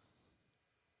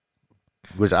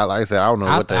 Which like I said, I don't know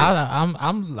what they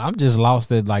I'm just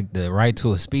lost at like the right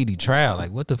to a speedy trial.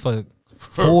 Like what the fuck?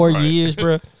 4 Right. years,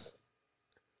 bro.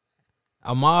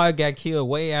 Ahmad got killed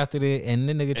way after that, and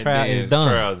then nigga trial is done.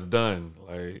 Trial's done.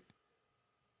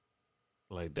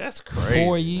 Like that's crazy.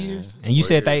 4 years, man. and you 4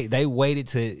 said years. they waited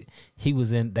till he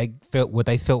was in. They felt what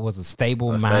they felt was a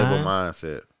stable mind. stable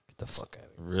mindset. Get the fuck out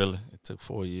of here. Really? It took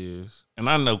 4 years. And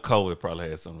I know COVID probably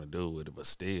had something to do with it, but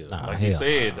still. Nah, like you hell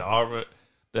said, the Aubrey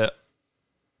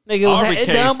Nigga was Aubrey it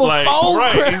case, done before,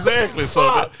 right, bro. exactly. So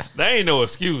Fuck. that ain't no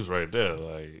excuse right there.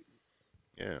 Like,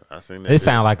 Yeah, I seen that. This shit.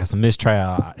 sound like it's a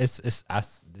mistrial. This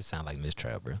sound like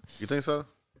mistrial, bro. You think so?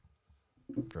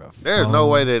 Bro, There's no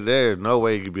way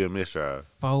it could be a mistrial.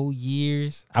 4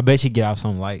 years. I bet you get off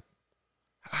something like.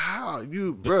 How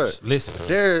you, bruh? Listen,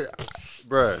 There,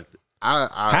 bruh.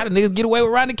 how the niggas get away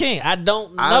with Rodney King? I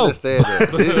don't know. I understand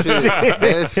that.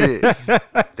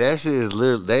 That shit is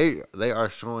literally. They are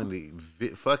showing the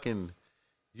fucking.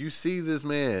 You see this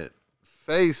man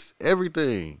face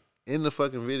everything in the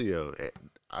fucking video.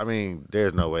 I mean,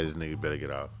 there's no way this nigga better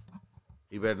get off.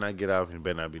 He better not get off. He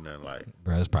better not be nothing like.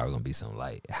 Bro, it's probably gonna be something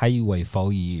like how you wait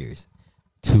 4 years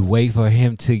to wait for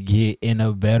him to get in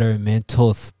a better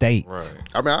mental state. right.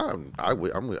 I mean, I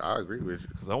agree with you.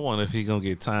 Because I wonder if he going to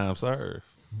get time served.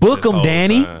 Book This him, whole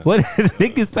Danny. time. What did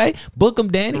niggas say? Book him,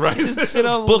 Danny. Right. Get this shit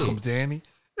over Book with. him, Danny.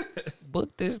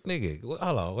 Book this nigga. Hold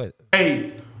on, wait.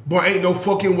 Hey, boy, ain't no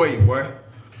fucking way, boy.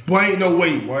 Boy, ain't no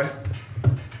way, boy.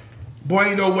 Boy,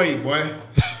 ain't no way, boy.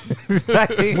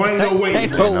 Boy, ain't no way.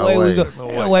 Ain't boy. no No way we way. go. No Ain't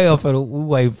no way. way we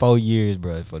wait 4 years,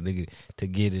 bro, for nigga to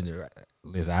get in the.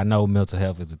 Listen, I know mental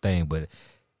health is a thing, but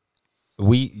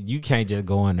you can't just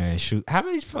go in there and shoot. How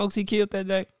many folks he killed that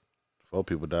day? 4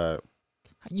 people died.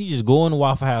 You just go in the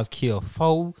Waffle House, kill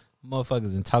 4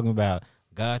 motherfuckers, and talking about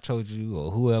God told you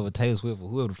or whoever, Taylor Swift or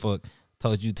whoever the fuck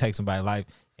told you to take somebody's life,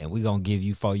 and we gonna give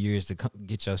you 4 years to come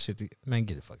get your shit. Man,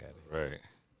 get the fuck out of here. Right.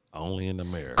 Only in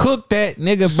America. Cook that,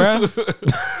 nigga,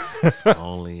 bro.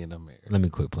 Only in America. Let me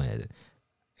quit playing it.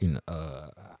 You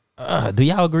know, do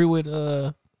y'all agree with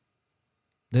the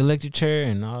electric chair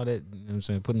and all that? You know what I'm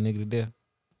saying? Putting a nigga to death.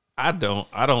 I don't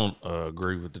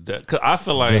agree with the death. Cause I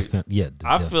feel like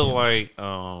I feel like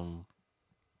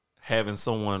having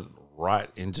someone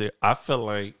rot in jail. I feel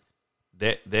like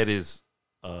that is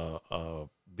a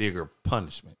bigger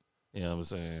punishment. You know what I'm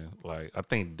saying? Like I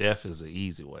think death is an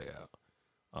easy way out.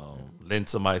 Letting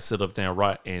somebody sit up there and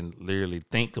rot and literally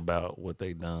think about what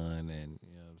they done, and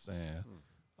you know what I'm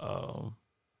saying.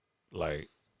 Like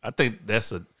I think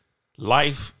that's a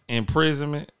life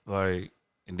imprisonment. Like.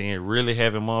 And then really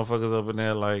having motherfuckers up in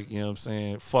there, like, you know what I'm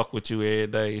saying, fuck with you every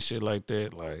day, shit like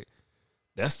that. Like,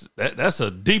 that's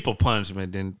a deeper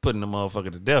punishment than putting the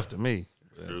motherfucker to death to me.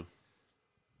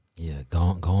 Yeah,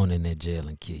 go on in that jail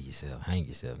and kill yourself. Hang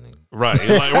yourself, nigga. Right.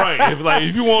 Right.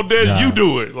 If you want that, you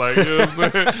do it. Like, you know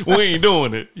what I'm saying? We ain't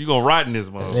doing it. You gonna rot in this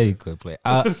motherfucker. Let you quit play.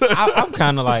 I'm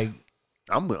kind of like,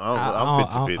 I'm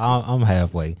 50-50. I'm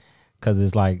halfway. Because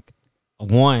it's like,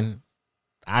 one,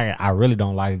 I really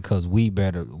don't like it because we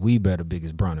bear the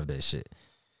biggest brunt of that shit.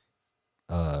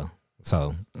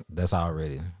 So that's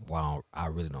already why I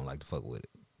really don't like to fuck with it.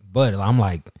 But I'm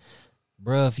like,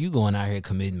 bro, if you going out here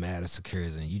committing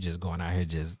massacres and you just going out here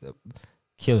just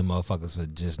killing motherfuckers for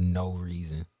just no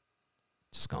reason,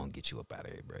 just gonna get you up out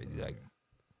of here, bro. Like,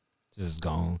 just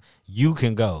gone. You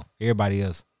can go. Everybody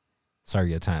else, serve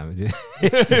your time.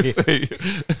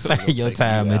 Serve your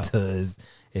time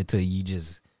until you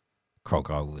just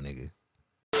croak off with a nigga.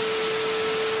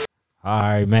 All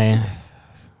right, man.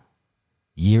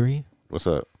 Yuri. What's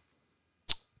up?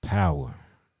 Power.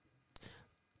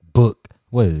 Book.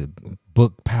 What is it?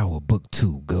 Book Power. Book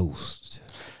 2. Ghost.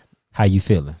 How you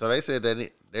feeling? So they said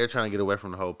that they're trying to get away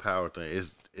from the whole power thing.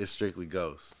 It's strictly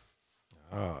Ghost.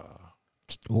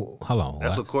 Well, hold on.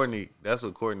 That's what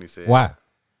Courtney said. Why?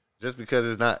 Just because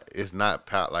it's not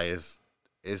power. Like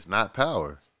it's not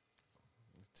power.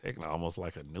 Taking almost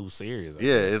like a new series.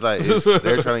 It's like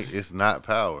they're trying. It's not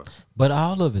power. But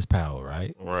all of it's power,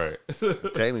 right? Right.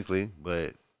 Technically,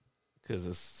 but because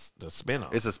it's the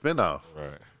spinoff. it's a spinoff.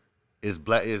 Right. It's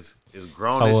black. It's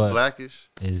grownish, blackish.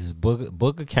 It's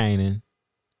Book of Canaan.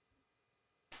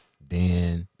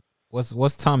 Then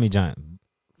what's Tommy John?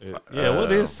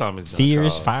 What is Tommy John?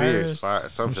 Fears, called? Fires, Fire,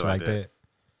 something like that.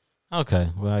 Okay,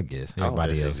 well I guess I hope that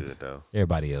everybody shit else. good, though.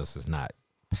 Everybody else is not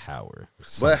power.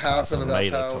 But how I feel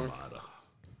about Tomato.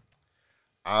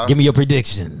 power? Give me your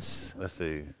predictions. Let's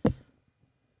see.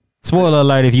 Spoiler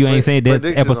alert! If you ain't saying that's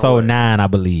Predictions on episode what? 9, I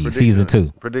believe, season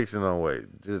 2. Prediction on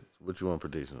what? Just what you want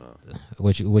prediction on?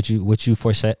 What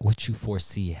you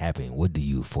foresee happening? What do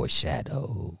you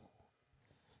foreshadow?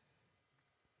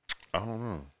 I don't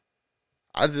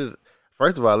know.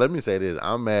 First of all, let me say this.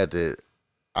 I'm mad that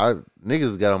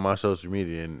niggas got on my social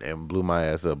media and blew my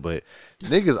ass up, but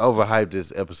niggas overhyped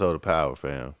this episode of Power,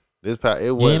 fam. You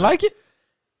ain't like it?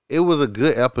 It was a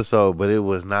good episode, but it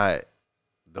was not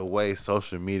the way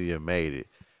social media made it.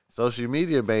 Social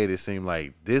media made it seem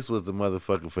like this was the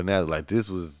motherfucking finale. Like this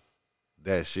was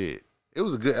that shit. It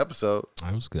was a good episode.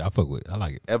 It was good. I fuck with it. I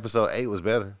like it. Episode 8 was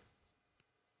better.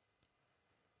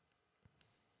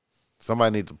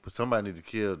 Somebody need to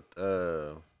kill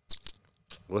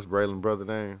what's Braylon's brother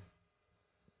name?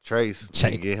 Trace.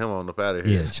 Need to get him on up out of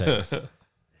here. Yeah, Chase.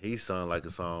 He sung like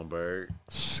a songbird.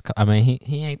 I mean,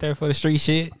 he ain't there for the street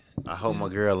shit. I hope my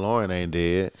girl Lauren ain't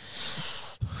dead.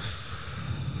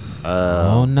 I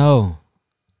don't know.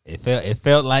 It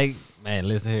felt like, man,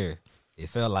 listen here. It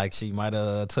felt like she might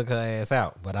have took her ass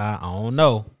out, but I don't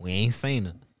know. We ain't seen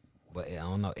her. But I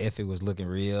don't know. Effie was looking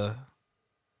real.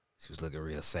 She was looking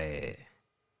real sad.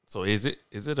 So is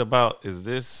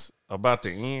this about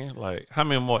to end? Like, how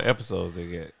many more episodes they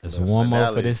get? There's one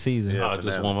more for this season. Yeah.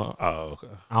 Just one more. Oh, okay.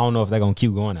 I don't know if they're gonna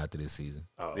keep going after this season.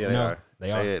 Oh, Yeah, No, they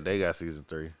they are. are. They got season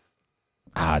 3.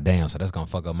 Ah, damn. So that's gonna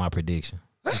fuck up my prediction.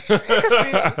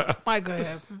 Might go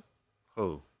happen.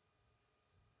 Who?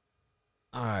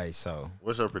 All right. So,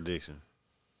 What's your prediction?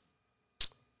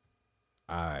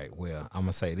 all right. Well, I'm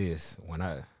gonna say this. When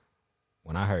I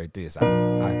heard this,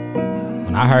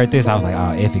 when I heard this, I was like,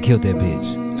 oh, Effie killed that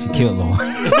bitch. She killed Lauren.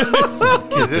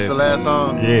 Is this the last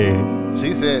song? Yeah.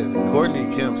 She said,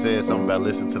 Courtney Kemp said something about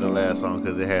listening to the last song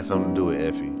because it had something to do with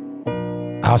Effie.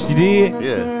 Oh, she did?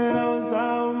 Yeah.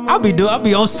 I'll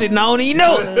be on sitting, I don't even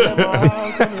know it.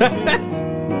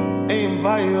 Ain't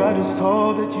invite you, I just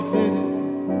hope that you'd visit.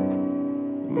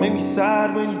 You make me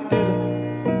sad when you did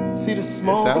it. See the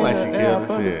smoke sound like in she the air killed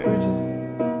the up on the shit. bridges.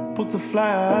 Booked a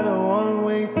flight, I had a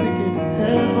one-way ticket to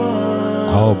heaven.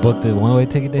 Oh, booked a one-way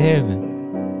ticket to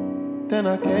heaven. Then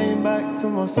I came back to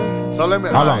my senses. So let me.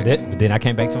 Hold on, alright. then I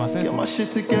came back to my Get senses. my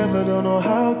shit together, don't know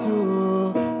how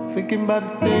to. Thinking about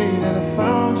the day that I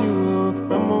found you.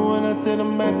 Remember when I said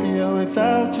I'm happier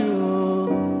without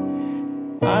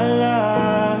you? I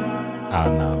lied,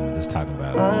 Oh no, I'm just talking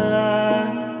about. I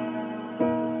lied.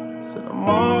 Said I'm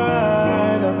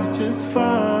alright, I'll be just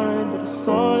fine, but it's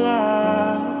all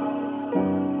lies.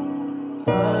 I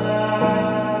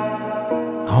lied.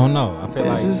 I don't know. I feel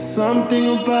There's like just something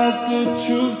about the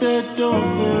truth that don't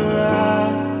feel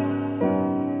right.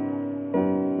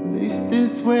 At least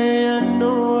this way I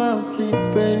know I'll sleep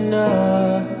at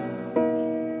night.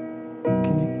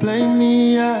 Can you blame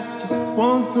me? I just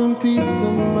want some peace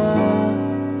of mind.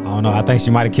 I don't know. I think she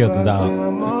might have killed the I said dog.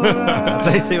 I'm alright.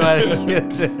 I think she might have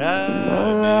killed the dog.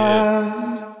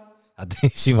 Alright. I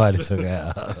think she might have took it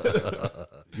out.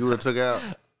 You would have took out.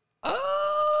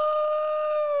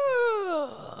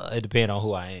 It depends on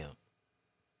who I am.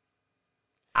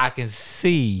 I can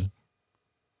see.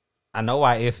 I know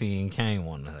why Effie and Kane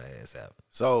wanted her ass out.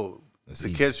 So It's to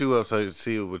easy. catch you up, so you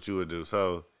see what you would do.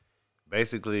 So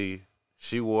basically,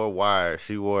 she wore a wire.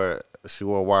 She wore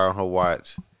a wire on her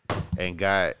watch, and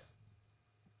got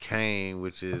Kane,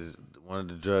 which is one of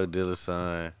the drug dealer's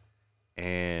son,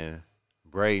 and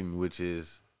Braden, which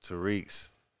is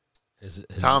Tariq's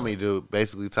Tommy dude,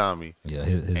 basically Tommy. Yeah,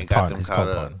 his and got partner, them his caught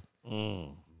up. co-partner.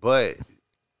 But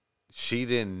she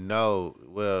didn't know.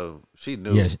 Well, she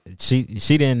knew. Yeah, she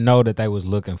didn't know that they was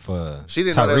looking for. She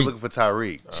didn't know they Tariq. were looking for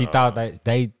Tyreek. She thought that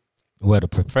the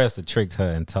professor tricked her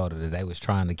and told her that they was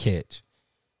trying to catch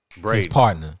his Braden.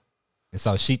 partner, and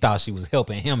so she thought she was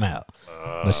helping him out,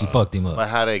 but she fucked him up. But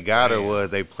how they got her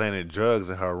was they planted drugs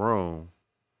in her room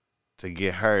to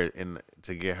get her in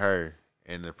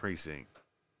the precinct.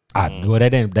 Well, they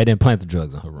didn't plant the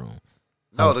drugs in her room.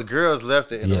 No, the girls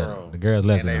left it in the room. The girls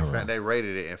left and it in they her room. they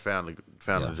raided it and found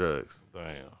the drugs.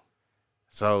 Damn.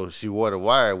 So she wore the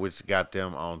wire, which got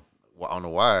them on the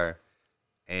wire,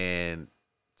 and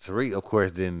Tariq, of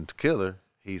course, didn't kill her.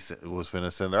 He was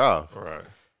finna send her off. Right.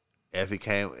 Effie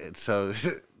came, so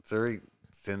Tariq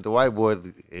sent the white boy,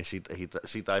 and she thought he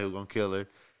was gonna kill her.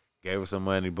 Gave her some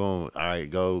money. Boom. All right,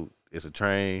 go. It's a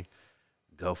train.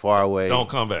 Go far away. Don't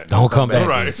come back. Don't come back.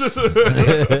 Right.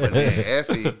 But then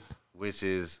Effie, which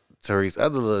is Tariq's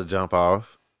other little jump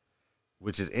off,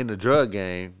 which is in the drug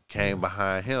game, came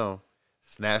behind him,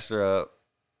 snatched her up,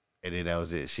 and then that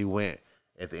was it. She went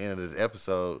at the end of this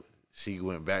episode. She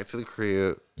went back to the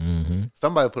crib. Mm-hmm.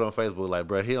 Somebody put on Facebook like,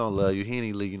 "Bro, he don't love you. He ain't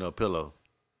even leave you no pillow."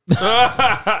 Damn.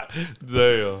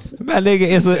 My nigga,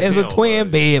 it's a twin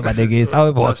bed. My nigga, it's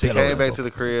always So one she pillow. came back to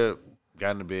the crib,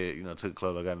 got in the bed, took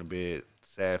clothes, got in the bed,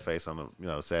 sad face on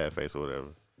the, sad face or whatever.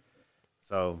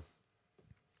 So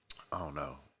I don't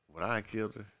know. Would I have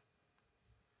killed her?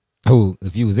 Who?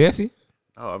 If you was Effie?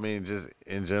 No, I mean just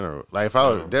in general. Like if I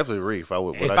was definitely Reef, I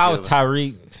would. If I was kill her?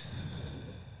 Tyreek,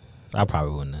 I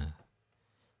probably wouldn't have.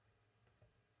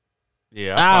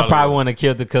 Yeah. I probably wouldn't have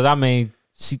killed her because, I mean,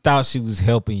 she thought she was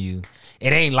helping you.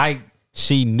 It ain't like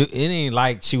she knew. It ain't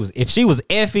like she was. If she was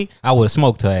Effie, I would have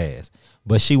smoked her ass.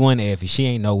 But she wasn't Effie. She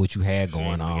ain't know what you had going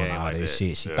ain't in the on, game all like that that.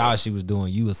 shit. She Yeah. thought she was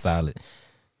doing you a solid.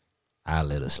 I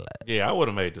let her slide. Yeah, I would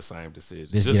have made the same decision.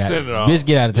 Bitch, Just get out- send it off. bitch,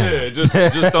 get out of town. Yeah,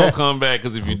 just don't come back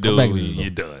because if you do, Come back to the you're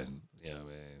room. done. You know what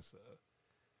I mean? So,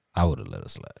 I would have let her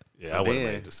slide. yeah, I would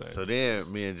have made the same. So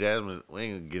then me and Jasmine, we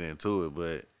ain't gonna get into it,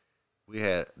 but we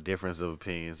had difference of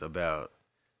opinions about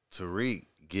Tariq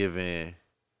giving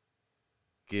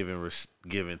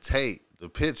Tate the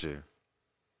picture.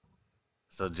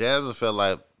 So Jasmine felt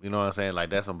like, you know what I'm saying, like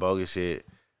that's some bogus shit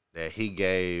that he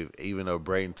gave, even though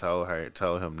Brayden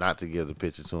told him not to give the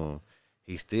picture to him.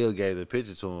 He still gave the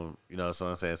picture to him, you know what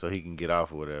I'm saying, so he can get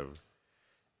off or whatever.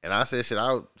 And I said, shit,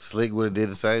 Slick would have did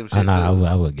the same shit I know. too.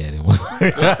 I would get him one. I would've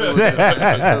did the same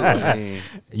shit too. I mean,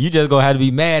 You just gonna have to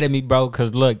be mad at me, bro.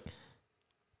 Cause look,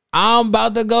 I'm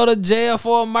about to go to jail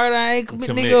for a murder. I ain't commit,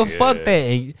 nigga. Yeah. Fuck that.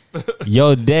 And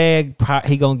your dad,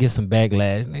 he gonna get some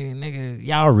backlash, nigga.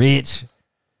 Y'all rich.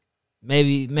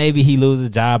 Maybe he lose his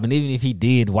job, and even if he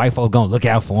did, white folks gonna look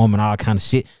out for him and all kind of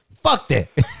shit. Fuck that.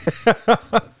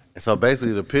 so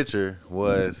basically the picture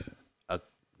was,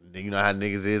 you know how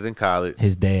niggas is in college.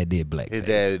 His dad did blackface. His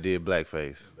dad did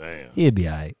blackface. Damn. He'd be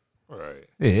alright. Right.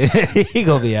 Yeah, he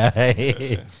gonna be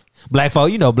alright. Black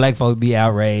folks, black folks be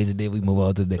outraged, and then we move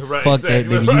on to the Right, fuck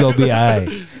exactly. that nigga. You gonna be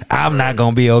alright. I'm not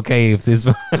gonna be okay if this.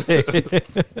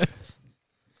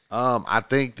 I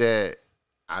think that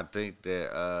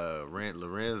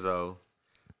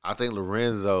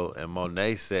Lorenzo and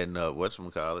Monet setting up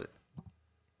whatchamacallit.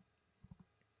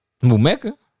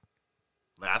 Mumeka?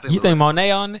 Like, I think You think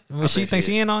Monet on it? Well, she think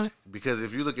she in on it? Because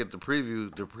if you look at the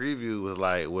preview was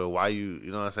like, well, why you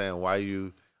know what I'm saying? Why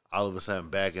you all of a sudden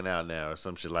backing out now or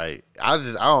some shit like? I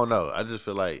don't know. I just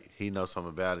feel like he knows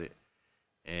something about it,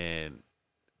 and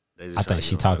they just. I think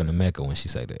she talking to Mecca when she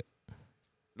say that.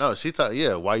 No, she talk.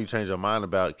 Yeah, why you change your mind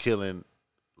about killing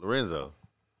Lorenzo?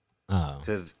 Oh,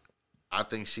 Because I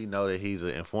think she know that he's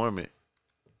an informant.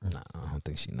 no, I don't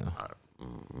think she know.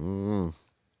 Mm.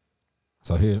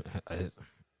 So here,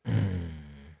 I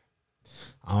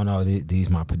don't know. These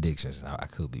my predictions. I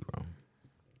could be wrong.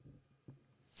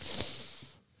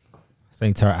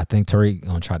 I think Tariq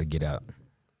gonna try to get out.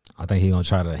 I think he gonna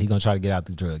try to get out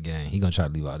the drug game. He gonna try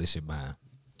to leave all this shit behind.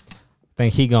 I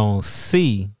think he gonna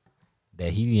see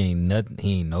that he ain't nothing.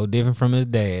 He ain't no different from his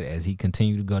dad as he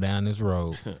continue to go down this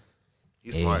road.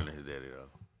 He's smarter than his daddy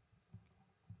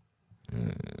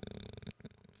though.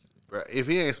 Bro, if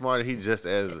he ain't smarter, he just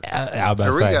as I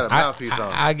Tariq got a mouthpiece on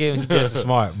him. I give him just as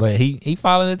smart, but he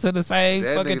falling into the same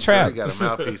That fucking nigga trap. Tariq got a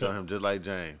mouthpiece on him, just like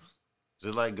James,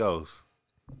 just like Ghost.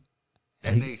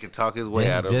 That nigga can talk his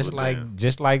way out of it.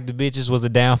 Just like the bitches was the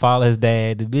downfall of his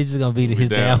dad. The bitches gonna be his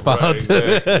downfall right, too.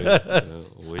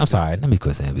 exactly. I'm sorry. Let me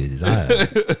quit saying bitches.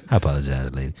 I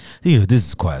apologize, lady. You know, this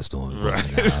is Quiet Storm.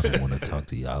 Right. I don't want to talk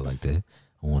to y'all like that.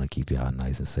 I want to keep y'all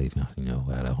nice and safe, you know,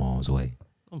 out of harm's way.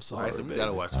 I'm sorry, Right, so we baby.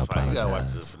 gotta watch the fight. You gotta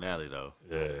watch the finale though.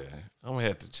 Yeah, I'm gonna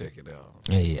have to check it out.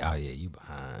 Yeah, you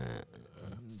behind.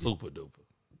 Super duper.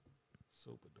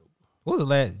 What was the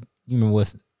last? You remember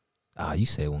what's? You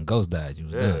said when Ghost died, you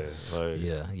was done. Like,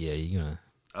 Yeah, you know.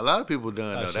 A lot of people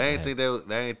done though. They shit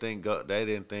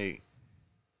didn't think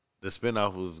the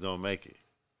spinoff was gonna make it.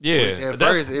 yeah. Which at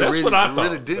That's, first it that's really, what I it thought.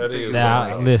 really didn't That think it is. was Now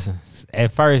gonna make it. listen.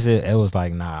 At first it was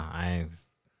like, nah, I ain't.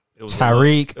 It was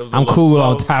Tyreek, a little I'm cool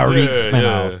slow. on Tyreek's Yeah,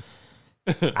 spinoff.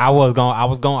 yeah. I was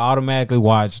gonna automatically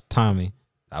watch Tommy.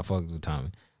 I fucked with Tommy,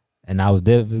 and I was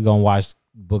definitely gonna watch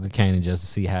Book of Canaan just to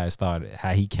see how it started,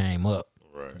 how he came up,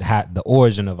 Right. the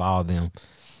origin of all them.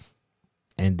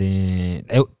 And then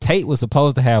Tate was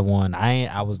supposed to have one.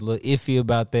 I was a little iffy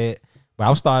about that, but I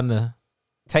was starting to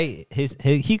Tate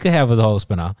he could have his whole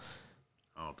spinoff.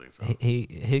 I don't think so.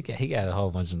 He got a whole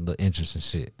bunch of little interesting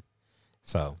shit.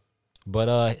 So,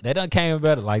 but they done came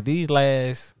better. Like these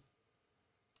last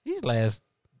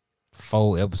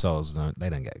 4 episodes, they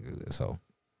done got good. So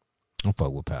I'm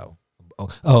fuck with Power.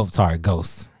 Oh, sorry,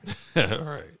 Ghosts.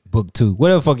 Right. Book 2,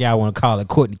 whatever the fuck y'all want to call it,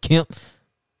 Courtney Kemp.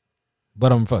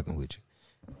 But I'm fucking with you.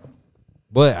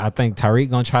 But I think Tariq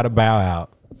gonna try to bow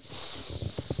out.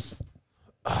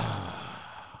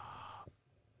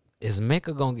 Is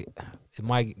Mecca gonna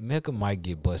get? Mecca might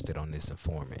get busted on this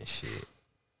informant shit,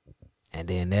 and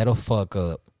then that'll fuck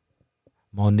up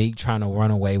Monique trying to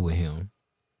run away with him.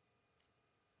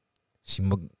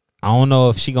 I don't know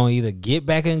if she gonna either get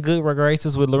back in good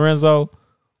graces with Lorenzo,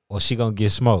 or she gonna get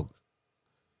smoked.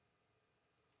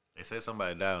 They said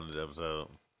somebody died in this episode.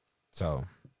 So,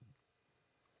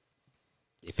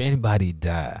 if anybody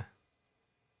die,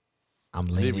 I'm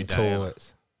leaning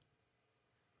towards.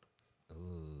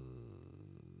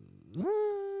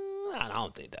 I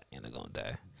don't think Diana gonna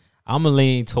die. I'm gonna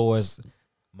lean towards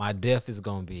my death is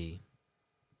gonna be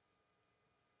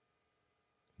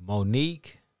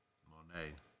Monique.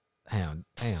 Monet.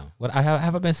 Damn. What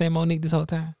have I been saying Monique this whole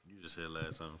time? You just said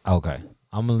last time. Okay.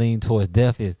 I'm gonna lean towards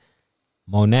death is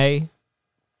Monet,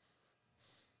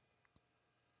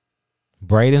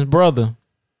 Braden's brother,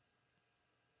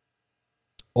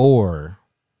 or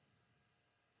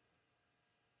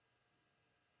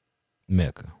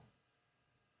Mecca.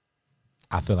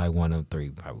 I feel like one of them 3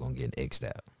 probably gonna get X'd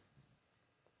out.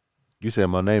 You said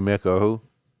Monet, Mecca, or who?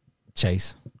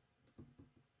 Chase.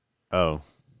 Oh.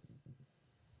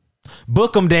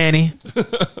 Book him, Danny.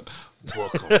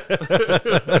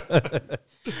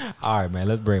 All right, man.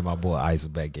 Let's bring my boy Ice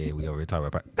back in. We already talked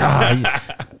about.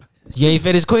 You ain't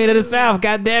finished Queen of the South,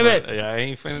 God damn it. Yeah, I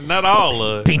ain't finished. Not all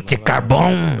of it. Pinche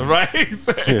carbone. Right?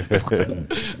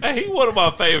 Hey, he one of my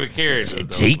favorite characters. Though,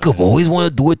 Jacob man. always want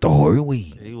to do it the hard way.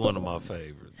 He one of my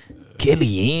favorites.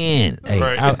 Kellyanne. Hey,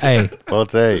 Right. hey,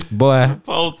 Pote. boy.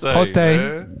 Pote. Pote.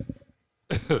 Man.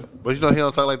 But you know he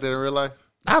don't talk like that in real life?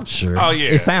 I'm sure. Oh, yeah,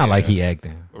 It sound like he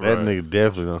acting. That Right. nigga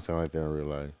definitely don't sound like that in real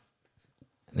life.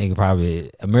 Nigga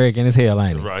probably American as hell,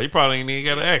 ain't he? Right. He probably ain't even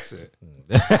got an accent.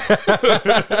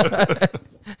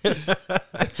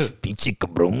 Pinche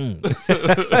cabrón.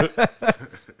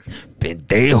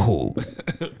 Pendejo.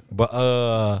 But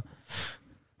What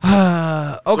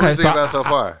okay, you think about so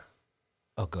far?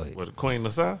 oh, go ahead. With the Queen of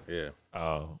the South? Yeah.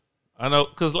 Oh. I know,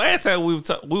 because last time we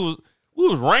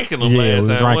was ranking them Yeah, last time.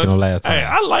 we was ranking them last Hey,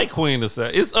 time. I like Queen of the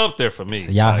South. It's up there for me.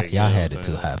 Y'all Like, you know had what it I'm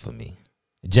too saying? high for me.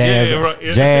 Jazz, Yeah, right,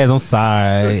 yeah. Jazz. I'm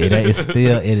sorry. It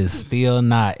is still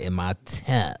not in my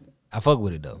tent. I fuck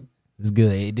with it though. It's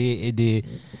good. It did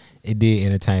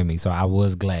entertain me. So I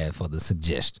was glad for the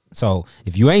suggestion. So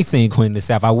if you ain't seen Queen of the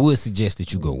South, I would suggest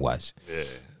that you go watch. Yeah,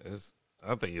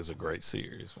 I think it's a great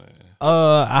series, man.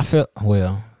 I feel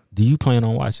well. Do you plan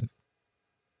on watching?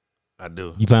 I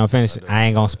do. You plan on finishing? I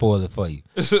ain't gonna spoil it for you.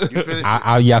 You finished?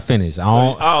 I finished.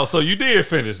 So you did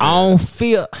finish. I don't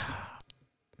feel.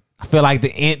 I feel like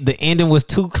the ending was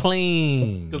too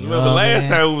clean. Because remember last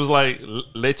time it was like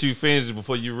let you finish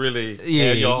before you really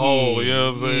had your whole. You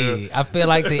know what I'm saying? I feel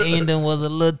like the ending was a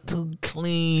little too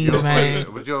clean, man.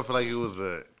 But you don't feel like it was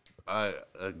a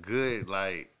good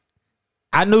like.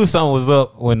 I knew something was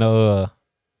up when I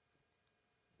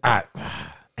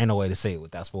ain't no way to say it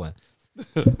without spoiling.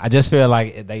 I just feel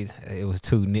like it was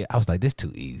too nip. I was like, this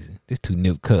too easy. This too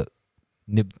nip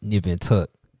and tuck.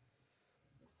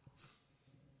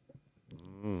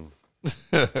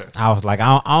 I was like,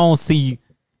 I don't see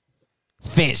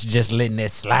Finch just letting that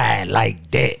slide like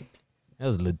that. That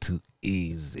was a little too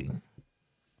easy.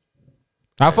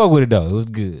 I fuck with it though. It was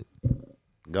good.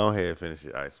 Go ahead and finish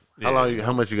it, Ice. Yeah.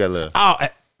 How much you got left? Oh, I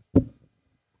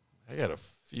got a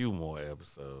few more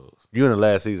episodes. You in the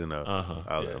last season though.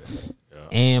 Okay. Yeah.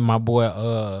 and my boy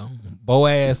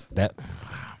Boaz. That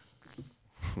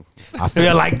I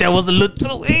feel like that was a little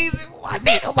too easy. My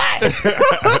nigga,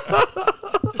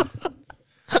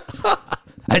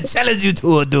 I challenge you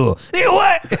to a duel. Nigga,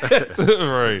 what?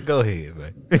 Right. Go ahead,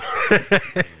 man.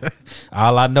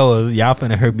 All I know is y'all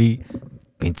finna hear me.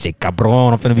 Pinche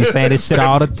cabron. I'm finna be saying this shit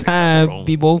all the time,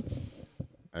 people.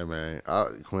 Hey man,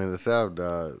 Queen of the South,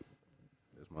 dog.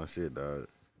 That's my shit, dog.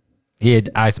 Yeah,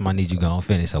 Ice, I need you go on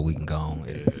finish so we can go on.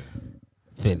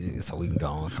 Finish so we can go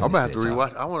on. I'm about to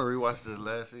rewatch. I want to rewatch the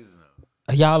last season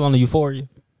though. Y'all on the Euphoria?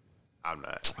 I'm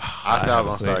not. I said I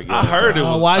was gonna start getting. I heard it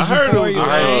was. watch I heard it was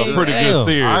Euphoria. a pretty Damn. good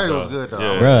series. I heard it though. was good, though.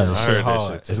 Yeah, Bruh, I shit heard that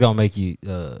hard. shit too. It's gonna make you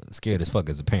scared as fuck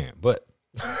as a parent. But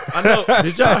I know.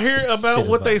 Did y'all hear about Shit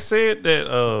what is they fine. said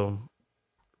that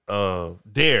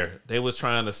Dare? They was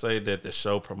trying to say that the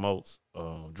show promotes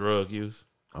drug use.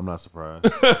 I'm not surprised.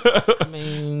 I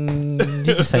mean,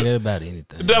 you can say that about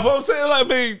anything. That's what I'm saying. Like, I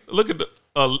mean, look at the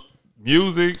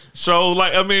music show.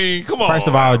 Like, I mean, come on. First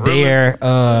of all, really?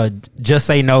 Dare, just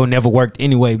say no never worked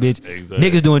anyway, bitch. Exactly.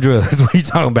 Niggas doing drugs. What you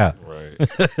talking about? Right.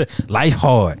 Life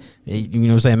hard. You know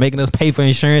what I'm saying? Making us pay for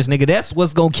insurance, nigga. That's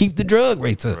what's gonna keep the drug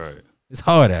rates up. Right. It's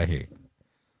hard out here.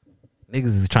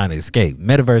 Niggas is trying to escape.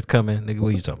 Metaverse coming, nigga.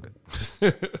 What you talking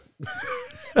about?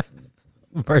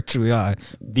 Virtual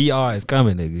VR is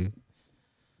coming, nigga.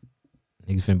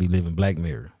 Niggas finna be living Black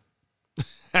Mirror.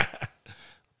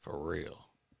 For real.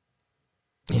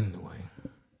 Anyway.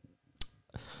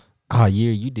 Oh,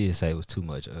 yeah, you did say it was too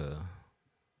much.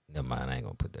 Never mind, I ain't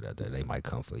gonna put that out there. They might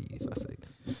come for you if I say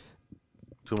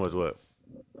Too much what?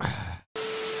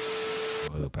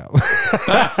 oil power.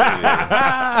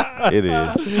 It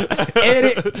is.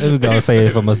 Edit. Let me go and say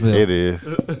it for myself. It is.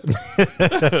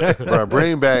 Bro,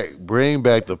 bring back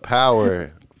the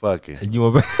power. Fucking You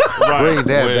want bring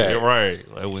that back. Right.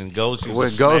 Like when Ghost used When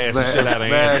to Ghost smash the shit out of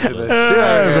smashing the Angela. shit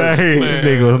out of Angela.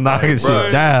 nigga was knocking shit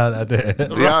Right. down out there.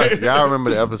 Y'all remember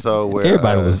the episode where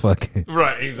Everybody was fucking.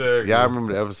 Right, exactly. Y'all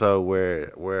remember the episode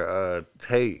where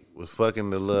Tate was fucking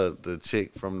the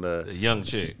chick from The the young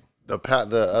chick.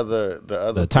 other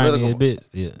The tiny political bitch.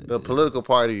 Yeah. the political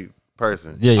party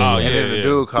person. Yeah, yeah. Oh, yeah. And then the yeah.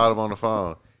 dude called him on the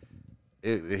phone.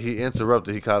 He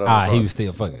interrupted. He called him on the phone. He was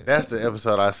still fucking. That's the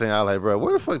episode I seen. I was like, bro,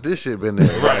 where the fuck this shit been there?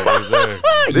 Right,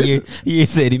 exactly. He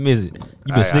said he missed it. You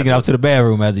been I sneaking out to the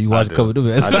bathroom after you watch a couple of them.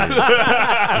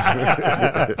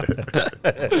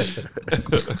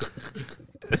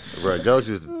 Bro, Ghost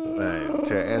used to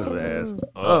tear Angela ass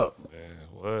up. Man,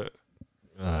 what?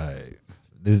 Alright.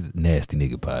 This is nasty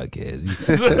nigga podcast. You know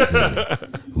what I'm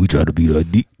saying? We try to beat our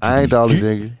deep. I ain't Dolly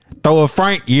Jiggy. Throw a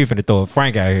Frank. You finna throw a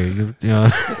Frank out here. You know?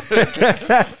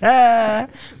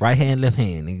 Right hand, left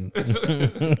hand,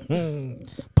 nigga.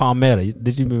 Palmetto.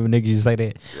 Did you remember niggas used to say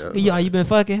that? Yeah. Y'all, you been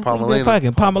fucking? You Palmelina. been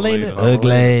fucking? Palmelina?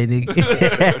 Ugly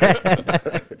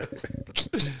nigga.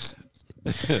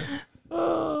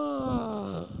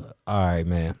 All right,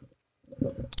 man.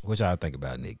 What y'all think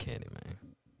about Nick Cannon,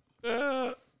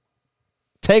 man?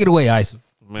 Take it away, Ice.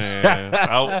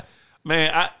 Man,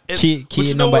 Kid but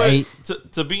you know number what? 8.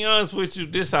 To be honest with you,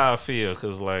 this how I feel.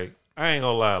 Cause like I ain't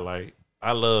gonna lie, like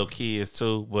I love kids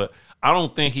too, but I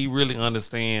don't think he really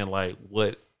understand like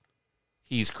what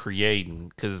he's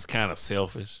creating. Cause it's kind of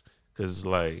selfish. Cause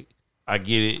like I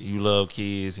get it, you love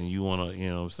kids and you wanna, you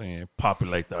know what I'm saying,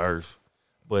 populate the earth.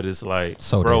 But it's like,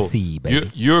 So bro, they see, baby.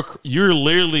 you're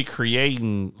literally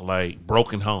creating like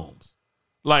broken homes.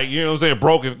 Like, you know what I'm saying?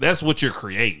 Broken. That's what you're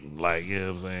creating. Like, you know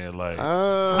what I'm saying? Like,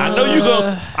 I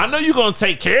know you're gonna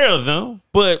take care of them,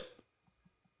 but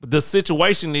the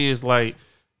situation is like,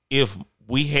 if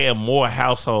we had more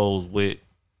households with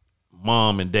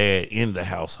mom and dad in the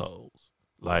households,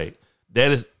 like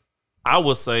that is, I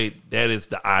would say that is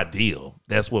the ideal.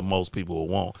 That's what most people will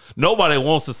want. Nobody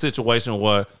wants a situation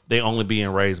where they only being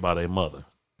raised by their mother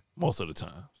most of the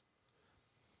time.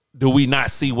 Do we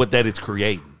not see what that is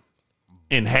creating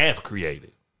and have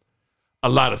created? A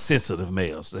lot of sensitive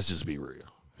males. Let's just be real.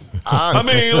 I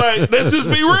mean, like, let's just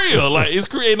be real. Like, it's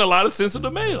creating a lot of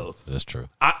sensitive males. That's true.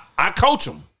 I coach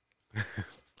them.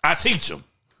 I teach them.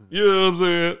 You know what I'm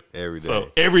saying?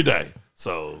 Every day.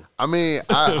 So I mean,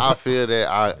 I feel that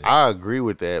I agree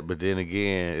with that, but then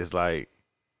again, it's like,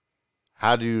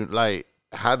 how do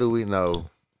we know?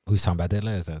 We was talking about that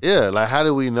last time. Yeah, like how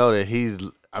do we know that he's?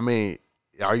 I mean,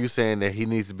 are you saying that he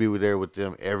needs to be there with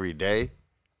them every day,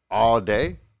 all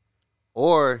day,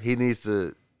 or he needs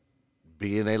to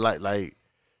be in a like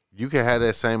you can have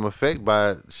that same effect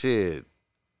by shit.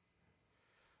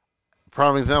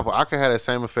 Prime example, I could have that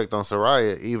same effect on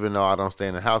Soraya, even though I don't stay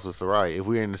in the house with Soraya. If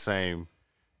we're in the same,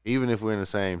 even if we're in the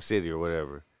same city or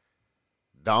whatever,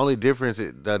 the difference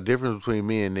between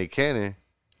me and Nick Cannon,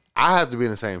 I have to be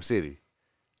in the same city.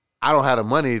 I don't have the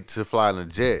money to fly in a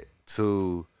jet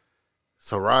to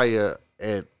Soraya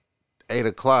at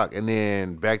 8:00 and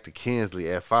then back to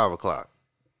Kinsley at 5:00.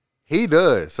 He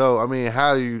does. So I mean,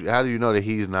 how do you know that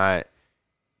he's not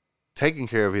taking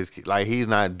care of his kid? Like, he's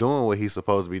not doing what he's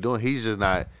supposed to be doing. He's just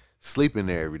not sleeping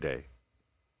there every day.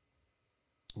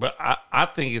 But I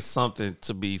think it's something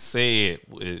to be said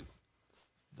with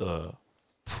the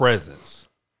presence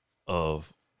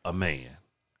of a man.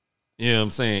 You know what I'm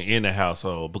saying? In the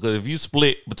household. Because if you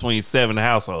split between 7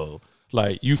 households,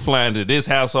 like you flying to this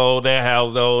household, that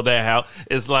household, that house,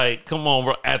 it's like, come on,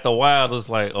 bro. At the wild, it's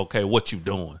like, okay, what you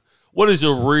doing? What is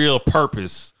your real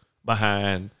purpose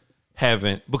behind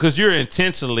having, because you're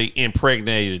intentionally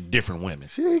impregnated different women.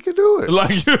 Shit, he can do it.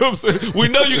 Like, you know what I'm saying? We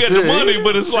know you got the money,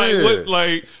 but it's like, what,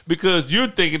 like, because you're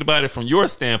thinking about it from your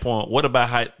standpoint. What about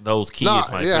how those kids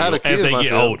might feel as they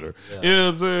get older? Yeah. You know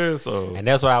what I'm saying? So, and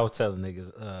that's what I was telling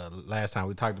niggas last time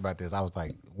we talked about this. I was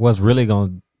like, what's really going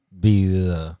to be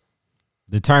the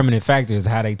determining factor is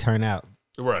how they turn out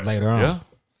later on.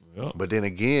 Yeah. But then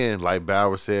again, like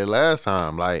Bauer said last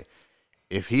time, like,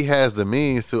 if he has the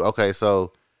means to, okay,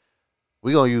 so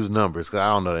we're going to use numbers because I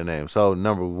don't know their name. So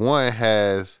number 1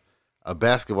 has a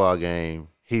basketball game.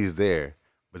 He's there.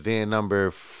 But then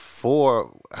number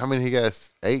 4, how many he got?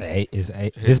 8? 8 is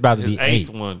 8. This about to be 8.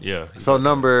 8th one, yeah. So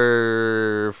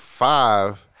number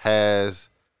 5 has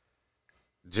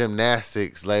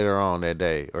gymnastics later on that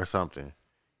day or something.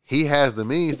 He has the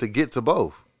means to get to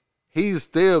both. He's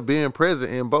still being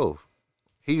present in both.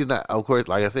 He's not, of course,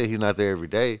 like I said, he's not there every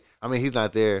day. I mean, he's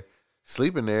not there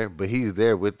sleeping there, but he's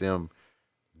there with them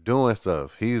doing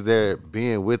stuff. He's there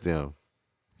being with them.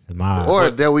 I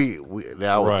would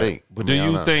think. But do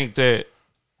you think that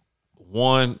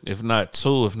 1, if not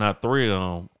 2, if not 3 of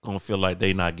them gonna feel like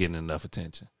they not getting enough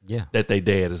attention? Yeah. That their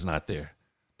dad is not there.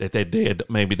 That their dad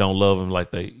maybe don't love him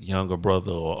like their younger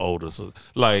brother or older. So,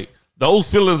 like, those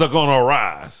feelings are gonna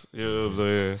arise. You know what I'm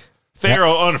saying? Fair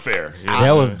or unfair. You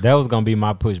know that was gonna be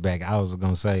my pushback. I was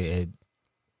gonna say at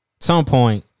some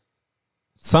point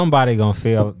somebody gonna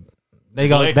feel they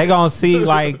gonna see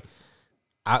like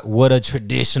what a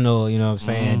traditional, you know what I'm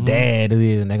saying, dad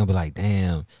is, and they're gonna be like,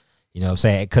 damn, you know what I'm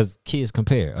saying, because kids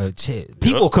compare,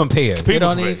 people compare. It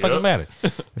don't even fucking matter.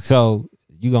 So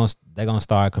they're gonna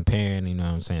start comparing, you know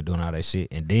what I'm saying, doing all that shit,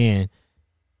 and then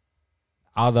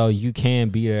although you can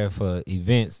be there for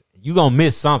events, you gonna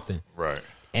miss something, right?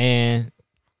 And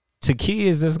to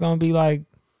kids, it's gonna be like,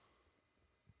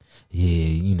 yeah,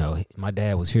 you know, my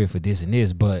dad was here for this and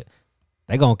this, but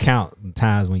they gonna count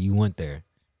times when you went there.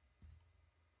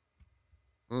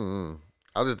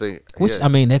 I just think, I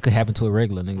mean, that could happen to a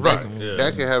regular nigga. Right.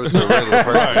 That could happen to a regular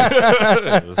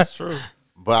person. That's true.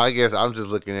 But I guess I'm just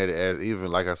looking at it as,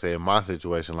 even like I said, in my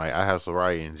situation, like I have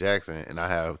Soraya and Jackson, and I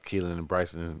have Keelan and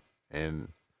Bryson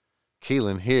and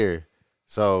Keelan here.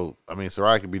 So, I mean,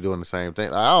 Soraya could be doing the same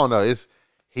thing. Like, I don't know.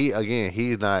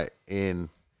 He's not in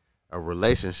a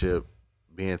relationship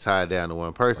being tied down to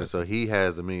one person. So he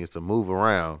has the means to move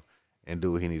around and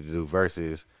do what he needs to do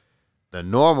versus the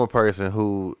normal person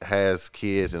who has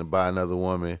kids and by another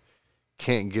woman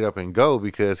can't get up and go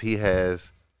because he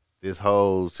has this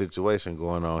whole situation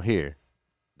going on here.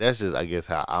 That's just, I guess,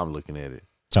 how I'm looking at it.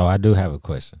 So I do have a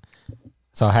question.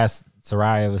 So has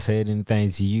Soraya ever said anything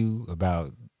to you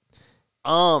about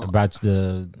about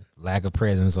the lack of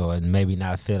presence, or maybe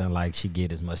not feeling like she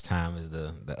get as much time as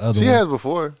the other. She one? has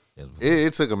before.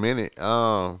 It took a minute.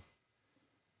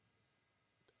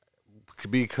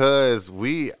 Because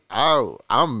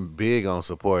I'm big on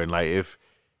supporting. Like if,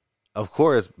 of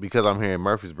course, because I'm here in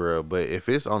Murfreesboro, but if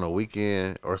it's on a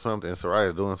weekend or something,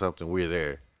 Soraya's doing something, we're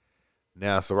there.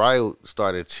 Now Soraya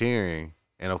started cheering,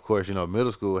 and of course,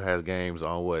 middle school has games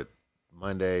on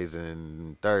Mondays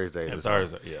and Thursdays. And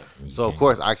Thursday, yeah. So of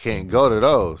course I can't go to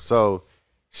those. So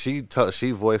she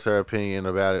voiced her opinion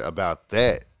about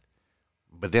that.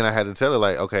 But then I had to tell her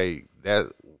like, okay,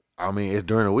 it's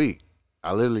during the week.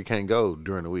 I literally can't go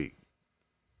during the week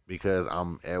because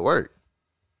I'm at work.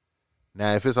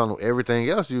 Now, if it's on everything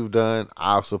else you've done,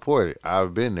 I've supported.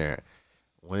 I've been there.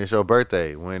 When it's your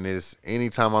birthday, when it's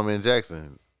anytime I'm in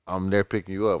Jackson, I'm there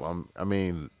picking you up.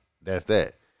 That's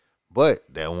that. But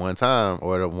that one time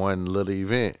or the one little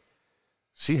event,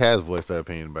 she has voiced her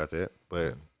opinion about that.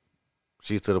 But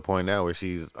she's to the point now where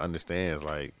she understands,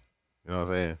 like, you know what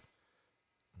I'm saying?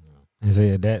 And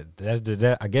so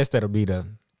that I guess that'll be the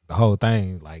whole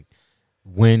thing. Like,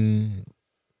 when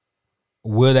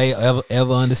will they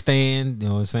ever understand? You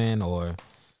know what I'm saying? Or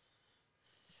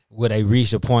will they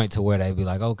reach a point to where they be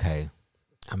like, okay,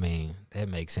 that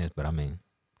makes sense, but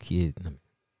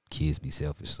kids be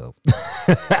selfish, so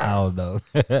I don't know.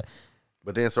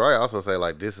 But then Soraya also say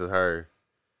like this is her.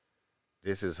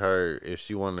 If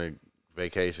she want to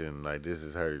vacation, like this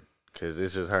is her, because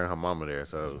it's just her and her mama there.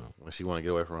 So when she want to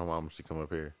get away from her mama, she come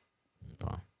up here.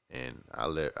 And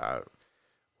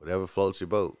whatever floats your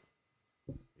boat.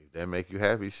 If that make you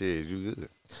happy, shit, you good.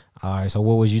 All right. So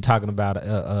what was you talking about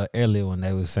earlier when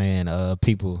they was saying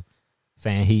people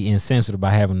saying he insensitive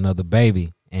by having another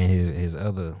baby and his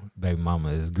other baby mama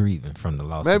is grieving from the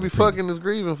loss? Maybe fucking is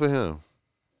grieving for him.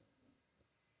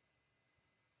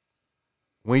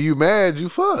 When you mad, you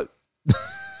fuck.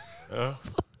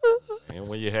 And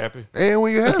when you're happy. And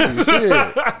when you happy, shit.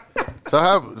 So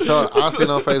I seen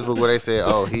on Facebook where they said,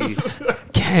 "Oh,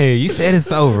 Hey, you said it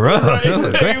so rough."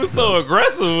 He was so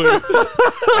aggressive with it.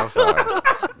 I'm sorry,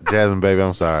 Jasmine, baby.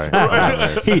 I'm sorry.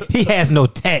 he has no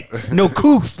tact, no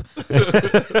coof.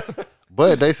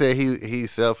 But they said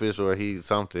he's selfish or he's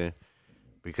something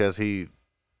because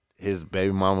his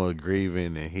baby mama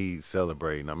grieving and he's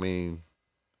celebrating.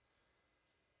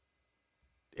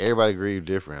 Everybody grieve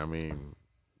different.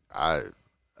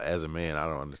 As a man, I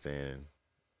don't understand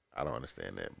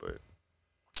that, but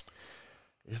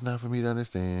it's not for me to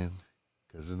understand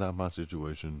because it's not my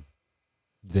situation.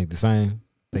 You think the same?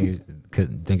 Think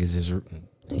it's just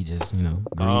he just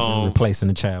grieving, replacing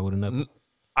the child with another.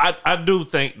 I do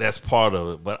think that's part of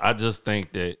it, but I just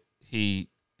think that he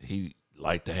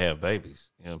like to have babies.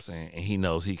 You know what I'm saying? And he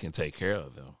knows he can take care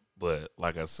of them. But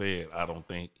like I said, I don't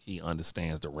think he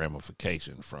understands the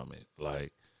ramification from it.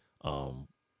 Like,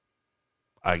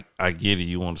 I get it.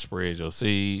 You want to spread your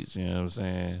seeds, you know what I'm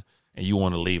saying? And you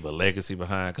want to leave a legacy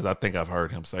behind, because I think I've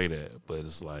heard him say that. But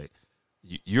it's like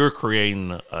you're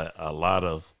creating a lot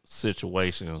of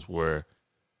situations where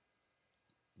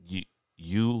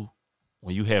you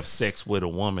when you have sex with a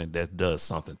woman, that does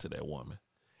something to that woman.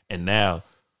 And now,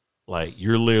 like,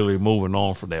 you're literally moving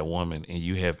on from that woman and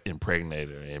you have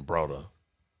impregnated her and brought a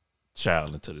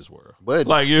child into this world. But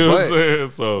like, you know what I'm saying?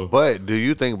 So, but do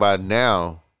you think by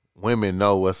now women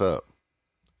know what's up?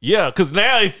 Yeah, because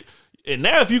now if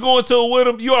you go into it with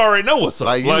him, you already know what's up.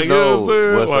 Like, you know what I'm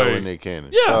saying? what's like, up with Nick Cannon.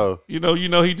 Yeah. So, you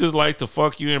know he just like to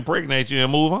fuck you, impregnate you,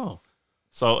 and move on.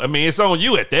 So, it's on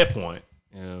you at that point.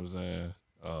 You know what I'm saying?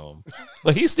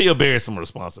 But he's still bearing some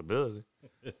responsibility.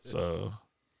 So,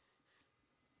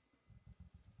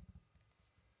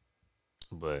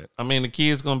 but the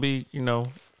kid's gonna be,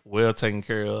 well taken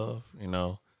care of,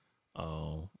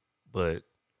 but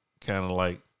kind of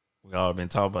like we all been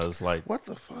talking about, it's like what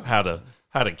the fuck? How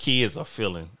the kids are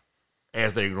feeling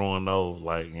as they growing old,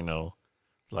 like,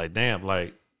 like, damn,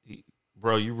 like,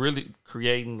 bro, you really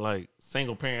creating like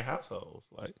single parent households,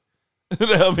 like.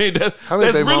 That's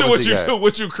really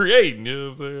what you're creating. You know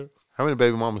what I'm saying? How many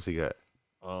baby mamas he got?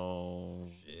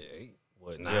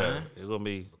 Yeah, it's gonna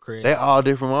be. They all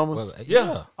different mamas.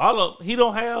 Yeah, all of he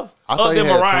don't have. Other than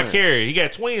Mariah Carey, he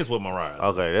got twins with Mariah.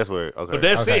 Okay, that's where. Okay, but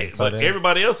that's it. So but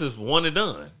everybody else is one and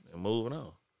done and moving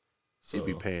on. She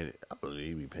be paying it. I believe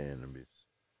he be paying them bitches.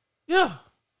 Yeah,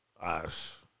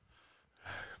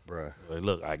 bruh. Like,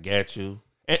 look, I got you.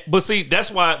 But see,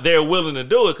 that's why they're willing to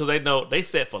do it, because they know they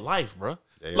set for life, bro.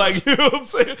 Like, you know what I'm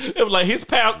saying? It was like his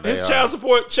child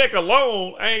support check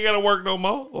alone, I ain't got to work no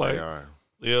more. Like, you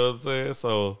know what I'm saying?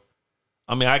 So,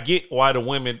 I get why the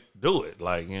women do it.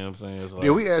 Like, you know what I'm saying?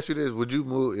 Like, we asked you this: would you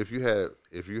move if you had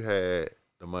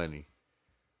the money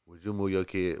Would you move your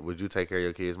kid? Would you take care of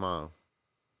your kid's mom?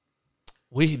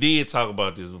 We did talk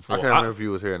about this before. I can't remember if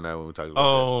you was here or not when we talked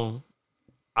about that.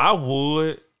 I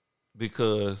would,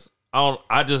 because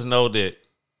I just know that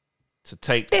to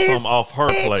take some off her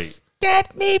plate.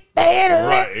 Get me better.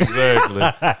 Right, exactly.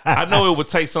 I know it would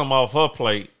take something off her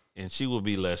plate, and she would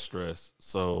be less stressed.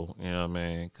 So, you know what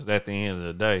I mean? Because at the end of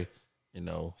the day, you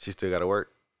know, She still got to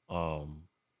work.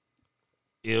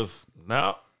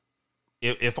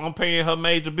 If I'm paying her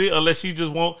major bill, unless she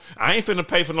just want, I ain't finna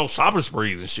pay for no shopping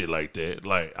sprees and shit like that.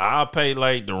 Like, I'll pay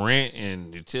like the rent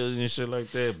and utilities and shit like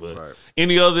that. But Right.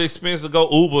 any other expense to go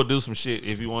Uber or do some shit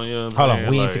if you want. You know what I'm Hold saying?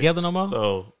 on, we ain't Like, together no more?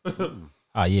 So,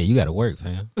 Oh yeah, you gotta work,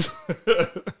 fam.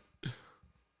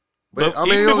 But I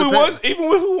mean, even you if we only want, even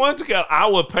if we want together, I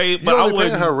would pay. But you I only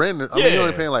wouldn't. paying her rent. I mean, you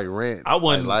only paying like rent. I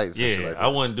wouldn't. like lights and shit Yeah, like that. I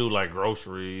wouldn't do like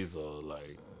groceries or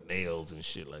like nails and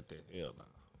shit like that. Hell no.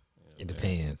 It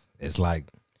depends. It's like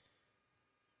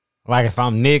if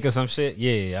I'm Nick or some shit,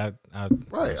 yeah. I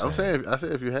Right. I said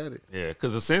if you had it. Yeah,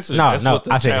 because essentially, No, that's no. what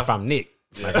the I said child- if I'm Nick,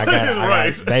 like I got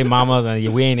Right. they mamas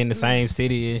and we ain't in the same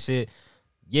city and shit.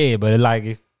 Yeah, but like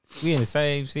it's we in the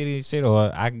same city and shit,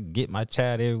 or I can get my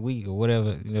child every week or whatever.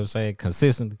 You know what I'm saying?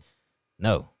 Consistently,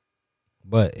 no.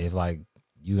 But if like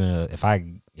if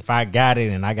I got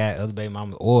it and I got other baby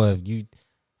mamas, or if you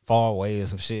far away or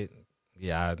some shit,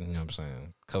 yeah, you know what I'm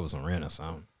saying, cover some rent or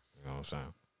something. You know what I'm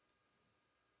saying?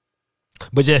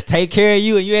 But just take care of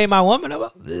you and you ain't my woman no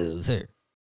more. Sir.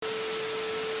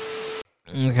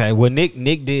 Okay, well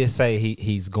Nick did say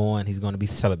he's going to be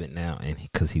celibate now, and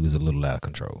because he was a little out of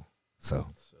control. So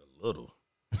a little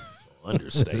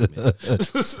understatement.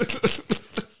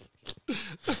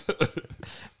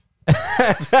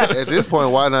 At this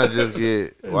point, why not just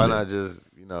get snipped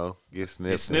and all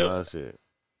that shit?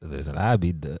 listen, I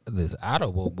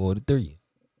don't want more than 3.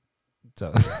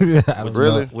 So I don't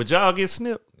Really? know. Would y'all get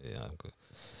snipped? Yeah, I'm good.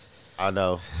 I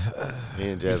know. Me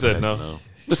and You Jasmine said no. know.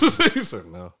 He said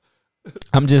no.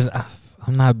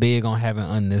 I'm not big on having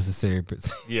unnecessary.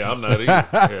 Yeah, I'm not either.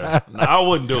 Yeah. No, I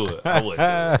wouldn't do it. I wouldn't do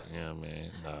it. You know what I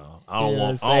mean? No, I don't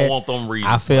want them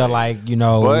reasons. I feel like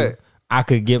But- I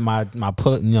could get my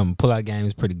pull out game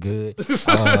is pretty good.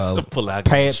 pull out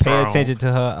Pay strong. attention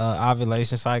to her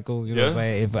ovulation cycle. You know what I'm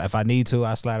Yeah. saying? If I need to,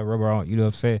 I slide a rubber on. You know what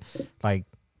I'm saying? Like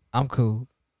I'm cool.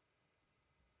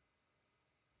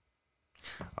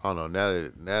 I don't know. Now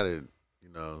that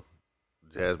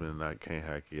Jasmine and I can't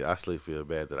have kids, I still feel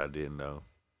bad that I didn't know.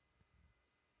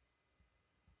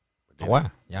 But then-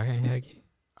 Why? Y'all can't have kids?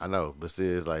 I know, but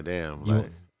still, it's like, damn. You-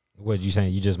 Like, What you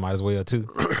saying? You just might as well too.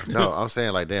 no, I'm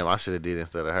saying like, damn, I should have did it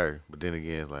instead of her. But then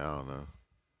again, it's like, I don't know.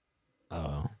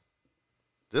 Oh,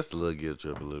 Just a little guilt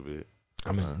trip, a little bit.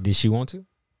 I mean, did she want to?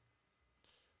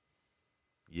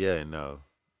 Yeah and no.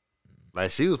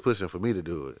 Like, she was pushing for me to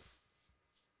do it.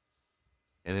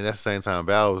 And then at the same time,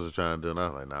 Val was trying to do it. And I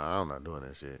was like, nah, I'm not doing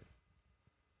that shit.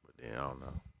 But then, I don't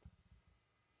know.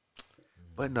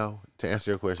 But no, to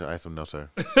answer your question, I said no, sir.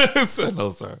 Said no,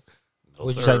 sir. No,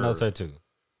 What'd you say no, sir, to? Getting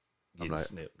I'm not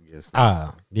snipped. Yes.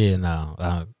 Yeah, no.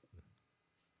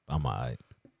 I'm all right.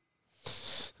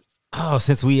 Oh,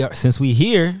 since we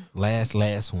here, last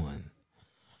one.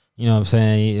 You know what I'm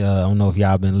saying? I don't know if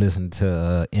y'all been listening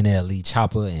to NLE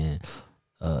Chopper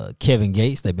and Kevin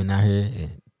Gates. They've been out here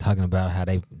and talking about how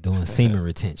they doing semen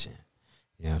retention.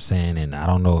 You know what I'm saying? And I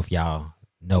don't know if y'all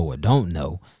know or don't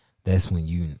know. That's when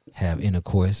you have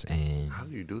intercourse and How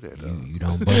do you do that, though? you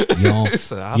don't bust. You don't,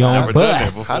 So I've you don't never done that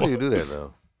bust. before. How do you do that,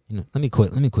 though? You know, let me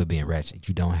quit being ratchet.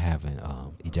 You don't have an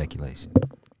ejaculation.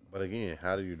 But again,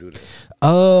 how do you do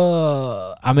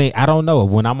that? I mean, I don't know.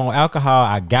 When I'm on alcohol,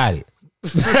 I got it.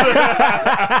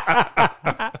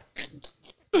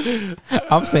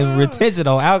 I'm saying retention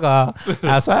on alcohol.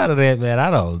 Outside of that, man,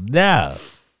 I don't know.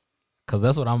 Cause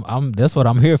that's what that's what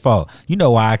I'm here for. You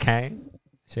know why I came?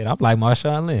 Shit, I'm like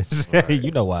Marshawn Lynch.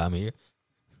 You know why I'm here.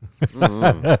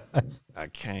 I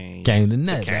came Came to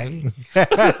nut, came. baby.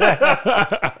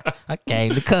 I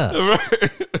came to come.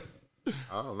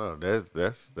 I don't know.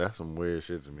 That's some weird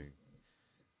shit to me.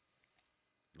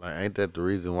 Like, ain't that the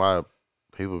reason why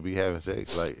people be having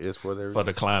sex? Like, it's for their for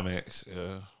the climax.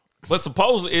 Yeah. But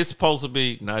supposedly it's supposed to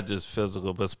be not just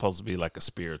physical, but it's supposed to be like a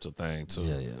spiritual thing too.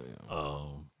 Yeah.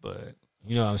 But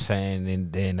You know what I'm saying?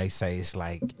 And then they say it's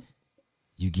like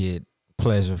you get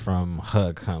pleasure from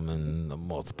her coming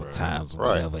multiple times or Right.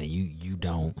 whatever, and you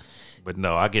don't. but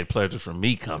no, I get pleasure from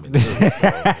me coming too. So,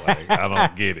 like, I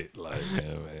don't get it. Like, yeah,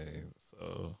 man.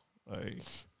 So like,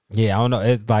 Yeah, I don't know.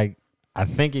 It's like I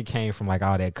think it came from like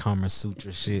all that Kama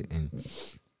Sutra shit, and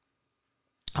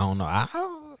I don't know.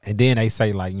 And then they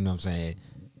say like, you know what I'm saying,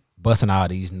 busting all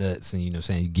these nuts and, you know what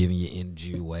I'm saying, you giving your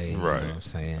energy away. You know what I'm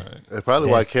saying? Right. That's probably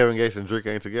why Kevin Gates and Drake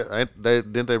ain't together.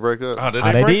 Didn't they break up? Oh, did Oh,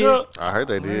 they they break did? up? I heard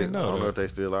they did. I didn't know don't know that. if they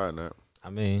still are or not. I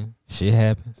mean, shit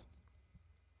happens.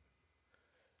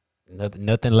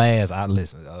 Nothing lasts. I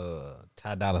listen.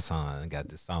 Ty Dolla $ign got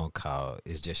this song called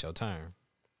 "It's Just Your Turn,"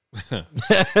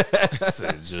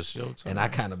 It's just your turn. and I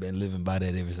kind of been living by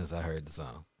that ever since I heard the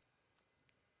song.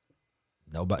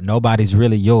 Nobody's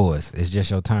really yours. It's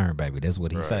just your turn, baby. That's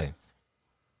what he Right. say.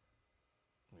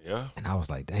 Yeah. And I was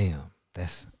like, damn,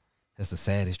 that's the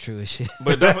saddest, truest shit.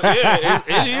 But yeah,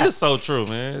 it is so true,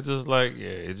 man. It's just like, yeah,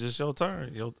 it's just your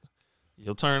turn.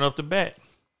 You'll turn up the bat.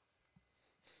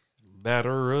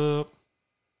 Batter up.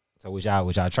 So would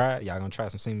y'all try it? Y'all gonna try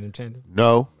some semen retention?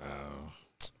 No,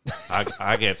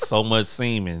 I got so much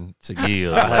semen to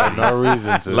give. I have no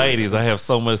reason to. Ladies, I have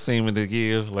so much semen to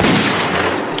give. Like,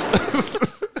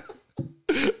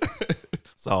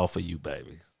 it's all for you,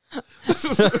 baby.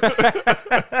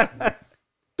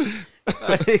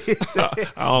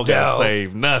 I don't gotta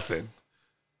save nothing.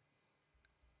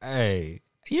 Hey,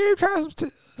 you ain't try some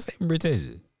semen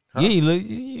retention. You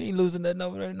ain't losing nothing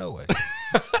over there, no way.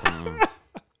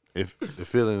 If the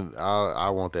feeling, I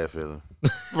want that feeling.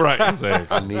 Right, exactly.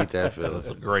 I need that feeling. That's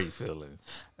a great feeling.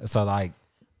 So like,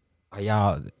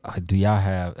 do y'all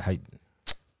have? I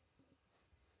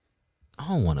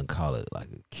don't want to call it like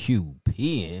a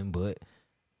QPN, but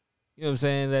you know what I'm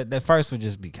saying. That first would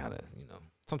just be kind of, you know.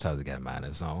 Sometimes it got to mind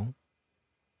its own.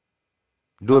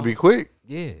 Do it be quick?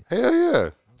 Yeah. Hell yeah,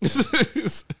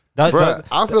 Don't, bro.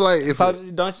 I feel like if so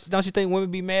don't you think women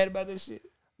be mad about this shit?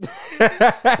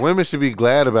 women should be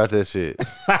glad about that shit.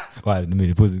 Why didn't mean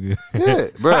the pussy good? Yeah,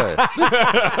 bruh.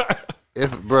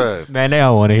 Bruh. Man, they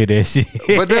don't want to hear that shit.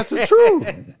 But that's the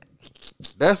truth.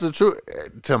 That's the truth.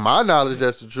 To my knowledge,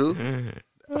 that's the truth.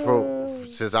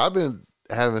 Since I've been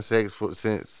having sex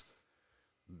since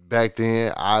back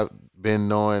then, I've been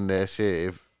knowing that shit.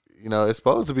 If you know, it's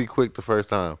supposed to be quick the first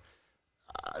time.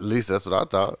 At least that's what I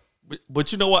thought.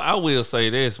 But you know what? I will say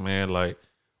this, man. Like,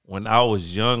 when I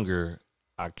was younger,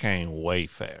 I came way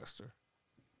faster.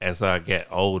 As I got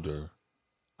older,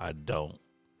 I don't.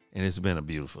 And it's been a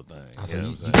beautiful thing. You know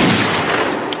what I'm saying?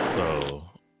 So,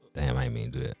 Damn, I ain't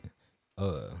mean to do that.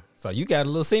 So you got a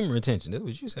little semen retention. That's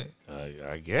what you say.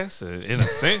 I guess in a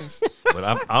sense, but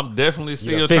I'm definitely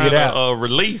still figure trying it to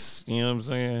release. You know what I'm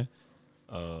saying?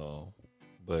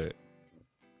 But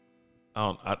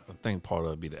I think part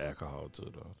of it be the alcohol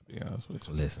too, though. To be honest with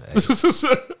you. Listen, hey,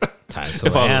 turn into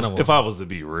an animal. If I was to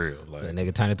be real, like, That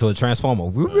nigga turned into a transformer.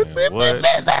 man, what?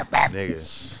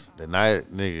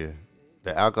 Nigga,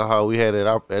 the alcohol we had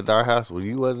at our house when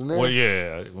you wasn't there. Well,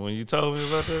 yeah. When you told me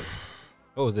about that,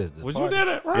 What was this? The was you party? there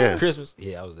that right? Yeah. Christmas?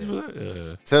 Yeah, I was there. You was there?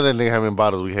 Yeah. Tell that nigga how many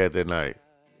bottles we had that night.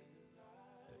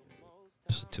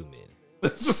 Too many.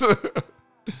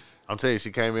 I'm telling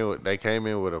you, they came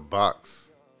in with a box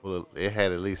full of, it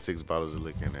had at least 6 bottles of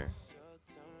liquor in there.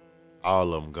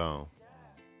 All of them gone.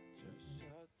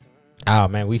 Oh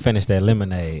man, we finished that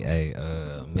lemonade. Hey,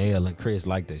 Mel and Chris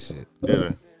like that shit.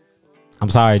 Yeah. I'm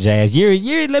sorry, Jazz.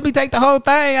 You let me take the whole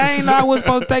thing. I ain't know I was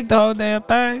supposed to take the whole damn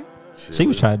thing. Shit, She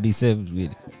was trying to be savage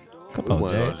with it. Come we on,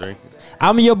 wasn't gonna Jazz. drink.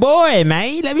 I'm your boy,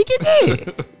 man. Let me get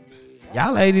that.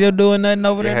 Y'all ain't even doing nothing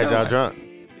over They there. had y'all drunk.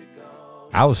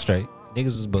 I was straight. Niggas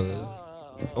was buzzed.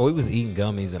 Oh, we was eating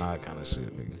gummies and all kind of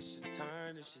shit, nigga.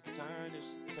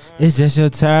 It's just your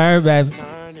turn, baby.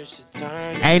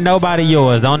 Ain't nobody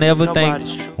yours. Don't ever think.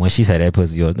 When she said that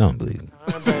pussy yours, don't believe it.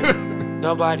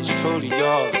 Nobody's truly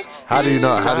yours. How do you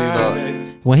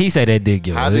know? When he said that dick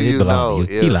yours, How do it you belonged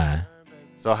to know you. He if- lying.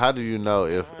 So how do you know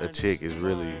if a chick is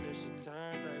really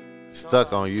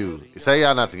stuck on you? Say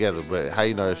y'all not together, but how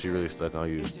you know if she really stuck on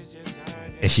you?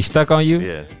 If she stuck on you,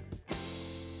 Yeah.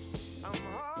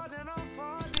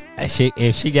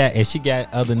 if she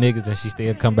got other niggas and she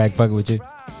still come back fucking with you,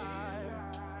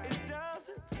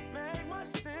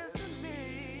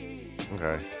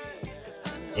 Okay.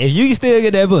 if you can still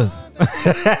get that pussy,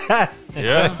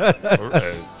 Yeah,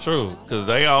 true. Because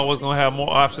they always gonna have more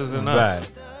options than us.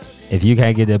 If you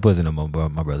can't get that pussy no more, bro,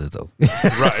 my brother's over.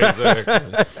 Right,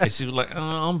 exactly. And she was like,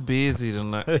 I'm busy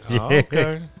tonight. Oh,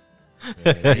 okay.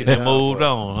 You done moved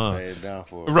on, huh? Lay it down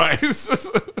for it. Right.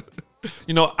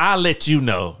 You know, I'll let you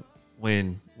know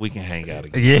when we can hang out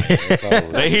again. Yeah, It's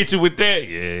over. They hit you with that,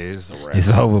 yeah, it's a wrap. it's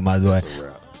over, my boy. It's a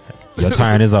wrap. Your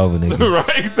turn is over, nigga.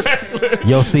 Right, exactly.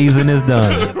 Your season is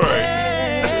done. Right.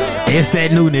 It's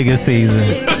that new nigga season.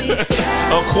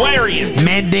 Aquarius.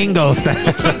 Mandingo style.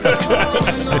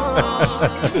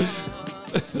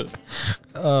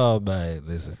 Oh man,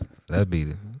 listen, that'd be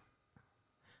the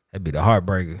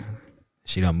heartbreaker.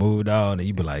 She done moved on, and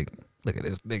you be like, Look at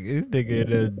this nigga. This nigga in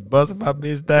there busting my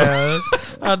bitch down.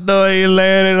 I know he ain't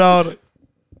landing on it.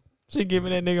 She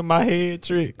giving that nigga my head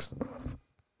tricks.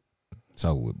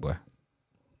 So with boy.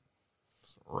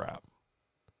 Rap.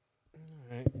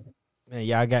 Man,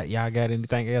 y'all got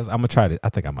anything else? I'm gonna try to. I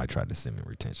think I might try the semen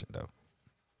retention though.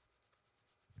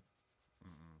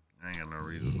 I ain't got no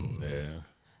reason. Yeah.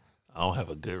 I don't have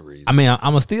a good reason. I mean, I'm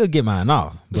gonna still get mine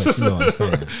off, but you know what I'm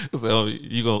saying. So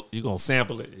you gonna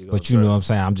sample it. But you know what I'm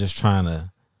saying. I'm just trying to,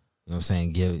 you know what I'm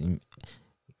saying,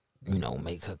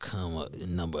 make her come a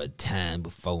number of times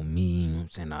before me. You know what I'm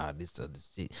saying, all this other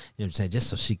shit. You know what I'm saying, just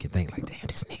so she can think like, damn,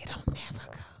 this nigga don't never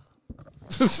go.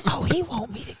 Oh, he want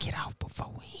me to get off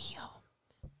before him.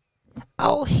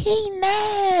 Oh, he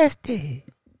nasty.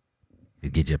 You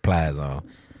get your pliers on.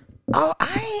 Oh,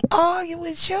 I ain't arguing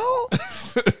with you.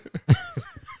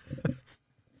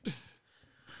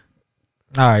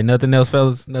 All right, nothing else,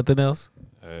 fellas? Nothing else?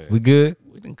 Hey, we good?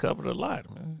 We done covered a lot,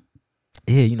 man.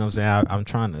 Yeah, you know what I'm saying? I'm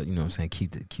trying to, you know what I'm saying,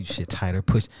 keep shit tighter,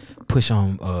 push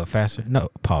on faster. No,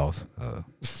 pause. I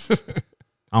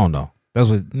don't know. That's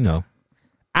what, you know.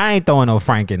 I ain't throwing no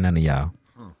Frank at none of y'all.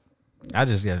 I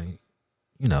just gotta,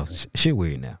 you know, shit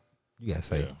weird now. You gotta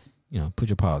say, you know, put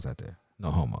your paws out there.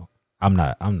 No homo. I'm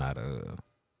not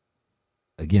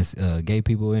against gay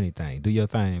people or anything. Do your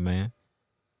thing, man.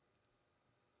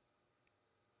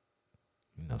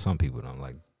 You know, some people don't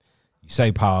like, you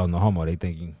say pause, no homo, they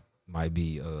think you might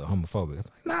be homophobic. Like,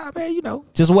 nah, man, you know,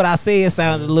 just what I said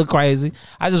sounded a little crazy.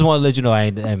 I just want to let you know I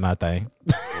ain't my thing.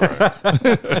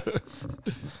 Right.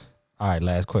 All right,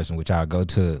 last question. Would y'all go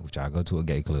to a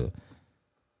gay club?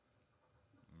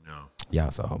 No. Y'all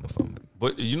so homophobic.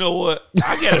 But you know what?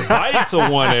 I got invited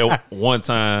to one at one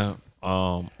time,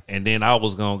 and then I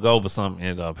was gonna go, but something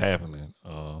ended up happening.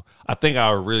 I think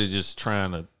I was really just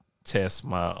trying to test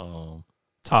my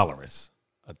tolerance.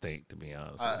 I think, to be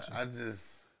honest. I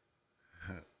just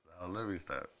let me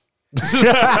stop.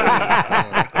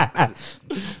 I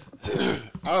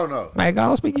don't know. Man,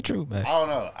 go speak your truth, man. I don't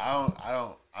know.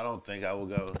 I don't think I will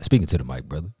go. Speaking to the mic,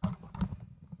 brother.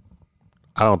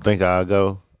 I don't think I'll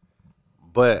go.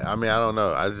 But I mean, I don't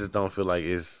know. I just don't feel like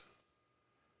it's.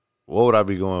 What would I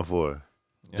be going for?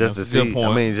 Yeah, just to see.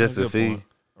 I mean, just to see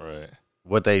right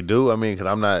what they do. I mean, because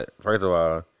I'm not. First of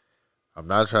all, I'm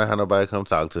not trying to have nobody come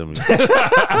talk to me.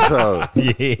 So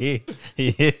yeah.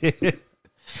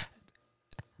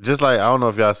 Just like I don't know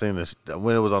if y'all seen this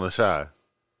when it was on The Chi.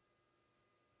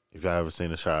 If y'all ever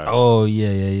seen The Chi. Oh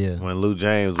yeah. When Luke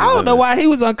James. I don't know why he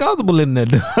was uncomfortable in there.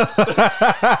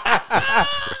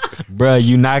 Bruh,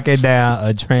 you knock it down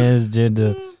a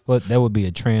transgender. What that would be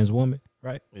a trans woman,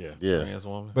 right? Yeah. Trans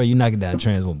woman. Bro, you knock it down a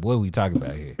trans woman. What are we talking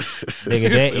about here? Nigga,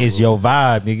 that is your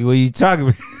vibe, nigga. What are you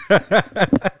talking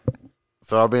about?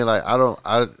 So I mean, like,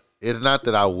 it's not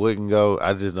that I wouldn't go.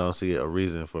 I just don't see a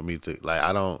reason for me to, like,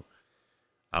 I'm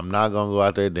not going to go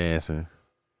out there dancing.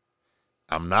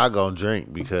 I'm not going to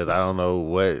drink because I don't know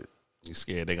what. You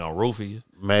scared they going to roofie you?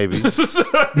 Maybe. Listen,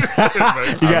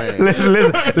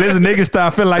 niggas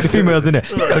start feeling like the females in there.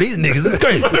 You know, these niggas is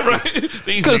crazy.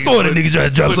 Could have sworn a nigga tried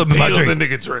to drop something in my drink.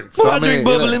 Nigga drinks. Well, I drink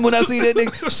bubbling when I see that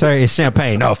nigga. Sir, it's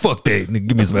champagne. No, fuck that. Nigga,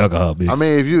 give me some alcohol, bitch. I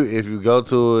mean, if you go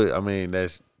to it, I mean,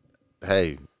 that's,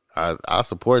 hey, I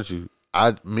support you.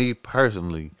 Me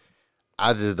personally,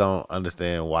 I just don't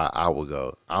understand why I would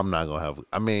go. I'm not gonna have.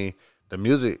 I mean, the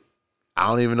music. I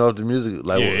don't even know if the music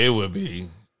like. Yeah, it would be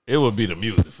the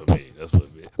music for me. That's what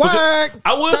it be. Work.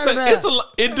 I will say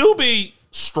it do be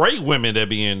straight women that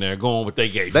be in there going with their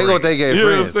gay friends. They go with their gay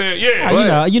friends. friends. You know what I'm saying?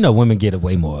 Yeah. You know, women get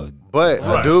away more. But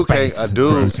right. a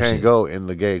dude can't go in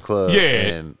the gay club.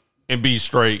 Yeah. And be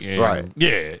straight. And, right.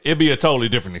 Yeah. It'd be a totally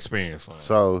different experience for him.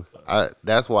 So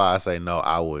that's why I say no,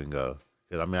 I wouldn't go.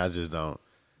 Because I mean, I just don't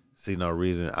see no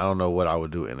reason. I don't know what I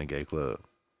would do in a gay club.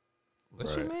 What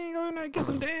you mean? Go in there and get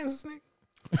some dances, nigga.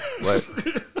 What?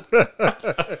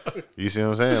 You see what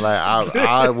I'm saying? Like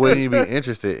I wouldn't even be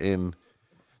interested in.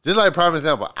 Just like prime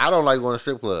example, I don't like going to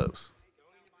strip clubs.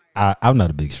 I'm not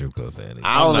a big strip club fan.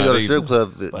 I only go to strip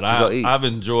clubs to go eat. I've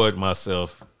enjoyed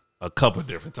myself a couple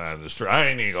different times in the strip. I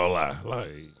ain't even gonna lie. Like,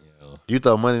 you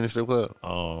throw money in the strip club?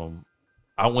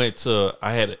 I went to.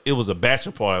 It was a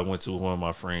bachelor party I went to with one of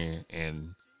my friends,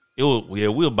 and we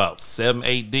were about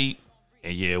 7-8 deep.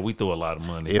 And yeah, we threw a lot of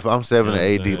money. If I'm 7 or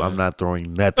 8 deep, I'm not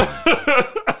throwing nothing.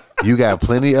 You got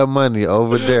plenty of money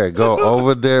over there. Go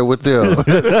over there with them.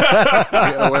 Get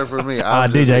away from me.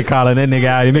 DJ calling that nigga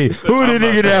out of me. Who the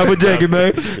nigga down for jacket,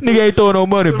 man? Nigga ain't throwing no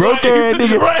money. Broke ass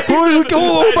nigga. Right.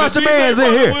 Who about your mans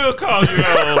in here? We'll call you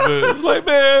out, man. Like,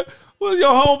 man, what's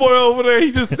your homeboy over there?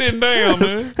 He's just sitting down,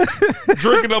 man.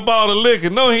 Drinking up all the liquor.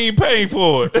 No, he ain't paying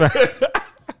for it.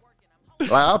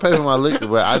 Like I'll pay for my liquor,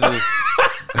 but I just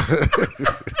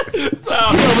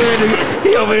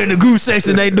He over there in the group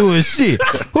section. They doing shit.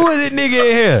 Who is this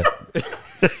nigga in here?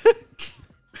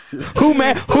 Who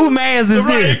mans is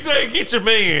Right, this? say, get your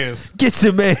mans. Get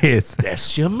your mans.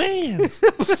 That's your mans.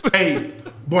 Hey,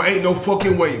 boy, ain't no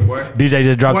fucking way, boy. DJ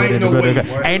just dropped Boy, it in ain't the no middle. way,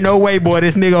 boy. Ain't no way, boy.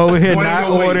 This nigga over here Boy, not ain't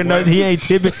no way, ordering boy. nothing. He ain't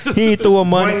tipping. He ain't throwing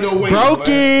money. ain't no way,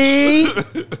 Brokey.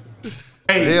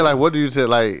 Hey, then like what do you say?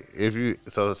 Like if you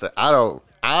so say I'll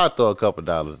throw a couple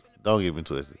dollars. Don't get me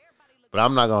twisted, but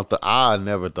I'm not gonna. I'll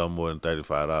never throw more than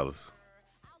 $35.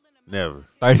 Never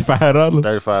 $35.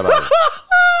 $35.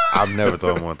 I'm never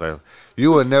throwing more than $30.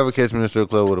 You would never catch me in a strip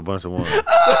club with a bunch of women.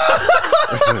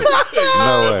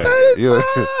 No way. You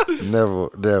never.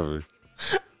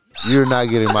 You're not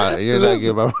getting my money. Like,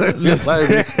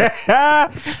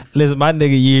 Listen, my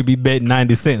nigga year be betting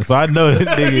 90 cents, so I know this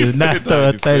nigga is not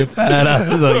throwing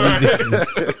 $35 on you.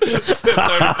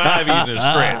 35 eating a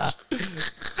stretch.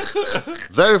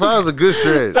 35 is a good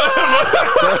stretch.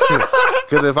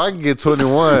 Because if I can get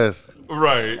 21s,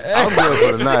 Right. I'm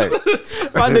good for the night.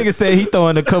 My nigga said he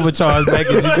throwing the cover charge back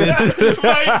at you, bitch.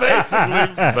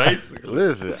 Basically.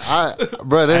 Listen,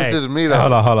 bro, that's just me though.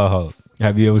 Hold on.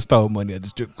 Have you ever stole money at the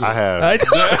strip club? I have.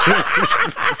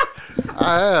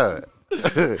 I have.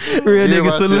 Real Give nigga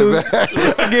my shit salute. back.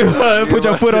 Put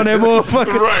your foot on that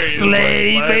motherfucker. Right.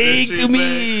 Slave Slap bag that to shit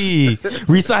me.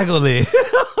 Recycle it.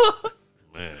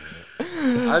 Man.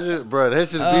 I just, bro,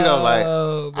 that's just me though. Like,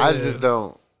 I just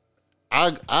don't.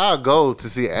 I'll go to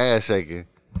see ass shaking,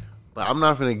 but I'm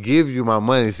not finna give you my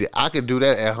money. See, I could do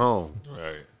that at home.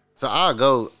 Right. So I'll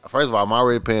go. First of all, I'm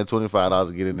already paying $25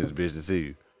 to get in this bitch to see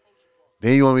you.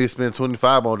 Then you want me to spend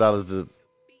 $25 more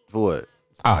for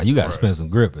what? You gotta spend some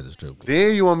grip at the strip club.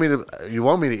 Then you want me to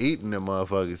eat in them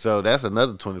motherfuckers. So that's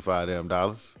another $25 damn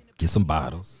dollars. Get some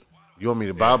bottles. You want me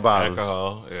to buy bottles?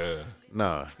 Alcohol. Yeah.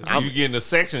 No. You get in the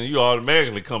section, you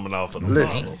automatically coming off of the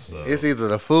Listen, bottles. So. it's either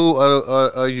the food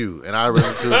or you, and I really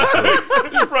choose the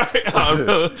food. Right.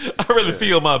 I really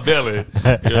feel my belly.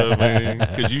 You know what I mean?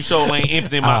 Because you sure ain't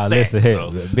emptying my sack. Listen here,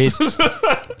 So.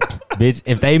 bitch,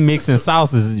 if they mixing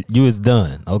sauces, you is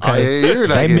done. Okay, Oh, yeah, you're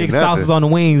not they getting mix nothing. sauces on the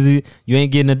wings. You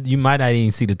ain't getting. You might not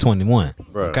even see the 21.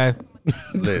 Bruh. Okay,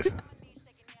 Listen,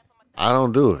 I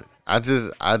don't do it. I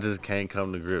just can't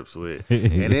come to grips with.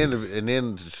 And then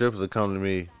the strippers will come to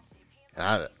me.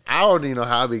 And I don't even know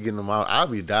how I be getting them out. I'll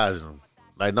be dodging them.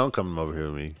 Like, don't come over here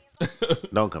with me.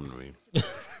 Don't come to me. Yeah,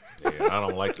 I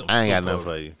don't like them. I ain't got nothing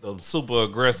for you. Them super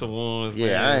aggressive ones. Yeah,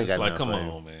 man. I ain't got Like, nothing come for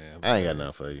you. on, man. I ain't got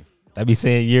nothing for you. I be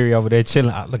saying Yuri over there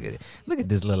chilling. Look at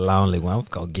this little lonely one. I'm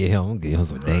gonna get him. I'm gonna give him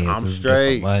some dances. I'm get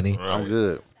straight. some money. Right. I'm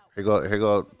good. Here go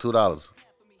 $2.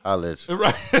 I'll let you.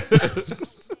 Right.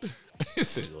 He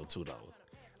said go $2.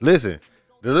 Listen,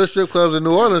 the little strip clubs in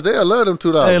New Orleans, they love them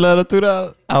 $2. Hey, little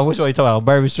 $2. Oh, which one you talking about?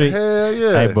 Bourbon Street. Hell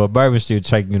yeah. Hey, but Bourbon Street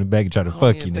check you in the back and try to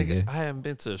fuck you, nigga. I haven't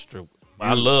been to a strip.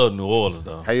 I love New Orleans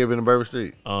though. Have you ever been to Bourbon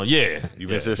Street? Yeah. You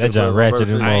been to a That strip John club? Ratchet on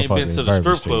Bourbon and I ain't been motherfucker to in the Bourbon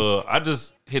strip Street. club. I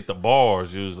just hit the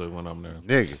bars usually when I'm there.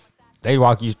 Nigga. They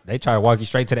try to walk you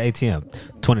straight to the ATM.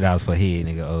 $20 for head,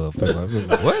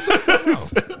 nigga.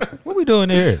 What? What we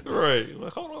doing here? Right.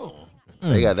 Like, hold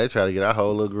on. They try to get our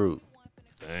whole little group.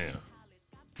 Damn.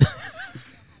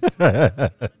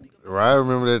 Right? I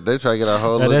remember that they try to get our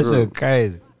whole That little shit group.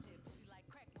 crazy.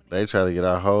 They try to get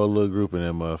our whole little group in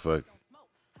that motherfucker.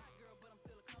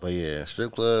 But yeah,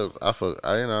 strip club, you know what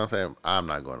I'm saying? I'm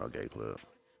not going to no gay club.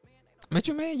 But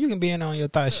you can be in on your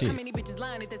thought shit. You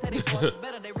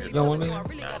know what I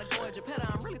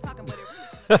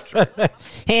mean?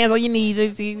 Hands on your knees.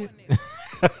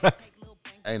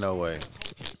 Ain't no way.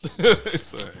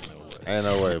 Sorry, no way. Ain't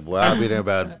no way. Boy, I'll be there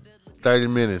about 30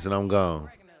 minutes and I'm gone.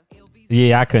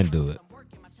 Yeah, I couldn't do it.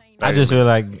 I just feel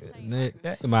like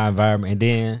that in my environment, and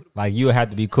then like you would have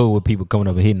to be cool with people coming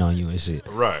up and hitting on you and shit.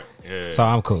 Right. Yeah. So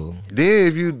I'm cool. Then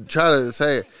if you try to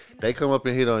say, they come up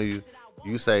and hit on you,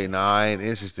 you say, nah, I ain't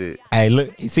interested. Hey,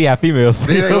 look, you see how females Then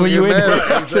they feel gonna when you in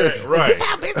get there. mad. Right.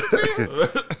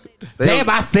 Damn,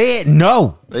 I said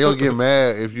no. They gonna get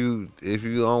mad if you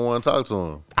don't want to talk to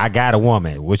them. I got a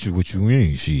woman. What you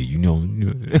mean? Shit, you know.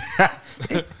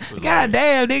 God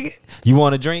damn, nigga. You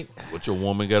want a drink? What your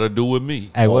woman got to do with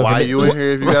me? Hey, Well, why you in here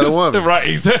if you got a woman? Right.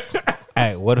 Exactly.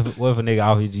 Hey, what if a nigga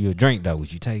offered you a drink though?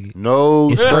 Would you take it? No,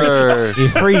 It's sir.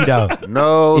 It's free though.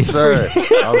 No, sir.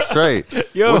 I'm straight.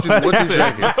 Yo, what you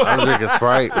drinking? I'm drinking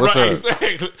Sprite. What's Right. up?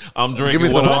 Exactly. I'm drinking. Give me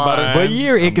some what I'm water. buying. But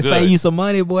yeah, it I'm can good. save you some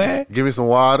money, boy. Give me some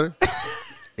water.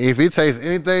 If it tastes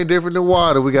anything different than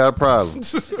water, we got a problem.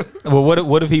 Well,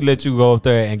 what if he let you go up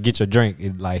there and get your drink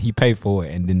and like he paid for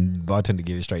it and then the bartender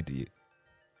give it straight to you?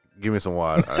 Give me some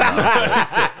water.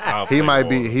 He might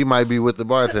be with the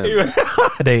bartender.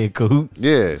 They in cahoots.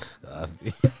 Yeah.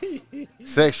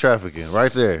 Sex trafficking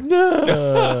right there.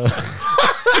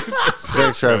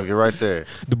 Sex trafficking right there.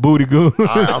 The booty goon. All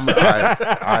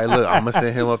right, look, I'm gonna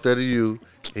send him up there to you.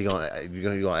 You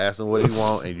gonna ask him what he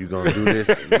want, and you gonna do this.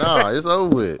 Nah, it's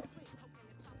over with.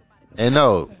 And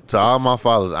no, to all my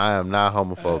followers, I am not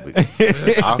homophobic.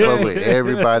 I fuck with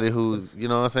everybody who's, you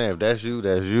know what I'm saying. If that's you,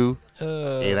 that's you.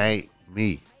 It ain't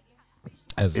me.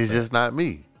 It's just not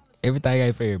me. Everything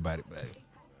ain't for everybody, but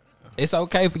it's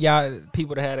okay for y'all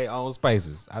people to have their own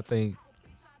spaces. I think,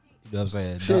 you know what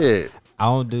I'm saying? Shit. I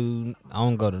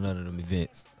don't go to none of them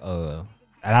events. And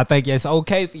I think it's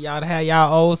okay for y'all to have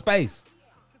y'all own space.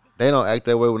 They don't act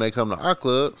that way when they come to our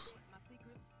clubs.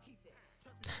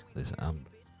 Listen,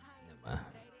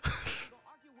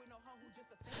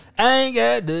 I ain't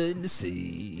got nothing to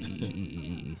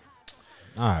see.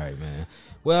 All right, man.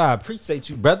 Well, I appreciate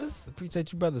you brothers.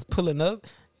 Pulling up.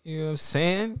 You know what I'm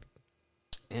saying?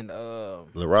 And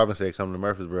Lil Robin said come to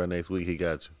Murfreesboro next week. He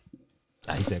got you.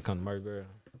 He said come to Murfreesboro.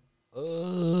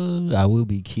 I will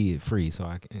be kid free, so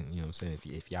I can. You know what I'm saying?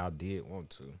 If y'all did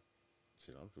want to,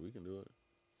 shit, I'm sure we can do it.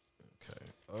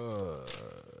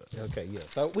 Okay, yeah.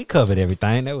 So we covered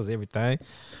everything. That was everything.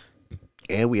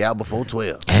 And we out before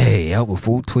 12. Hey, out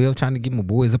before 12, trying to get my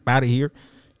boys up out of here.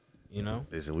 You know?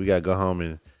 Listen, we got to go home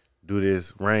and do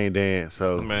this rain dance.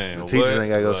 So Man, the teachers ain't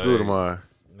got to go to school tomorrow.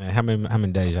 Man, how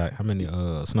many days how many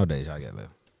snow days y'all got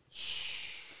left?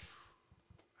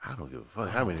 I don't give a fuck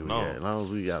how many we got. As long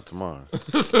as we got tomorrow.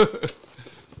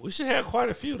 We should have quite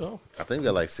a few though. I think we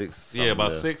got like 6. Yeah, about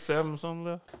left. 6, 7 something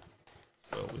left.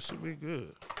 So we should be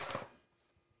good.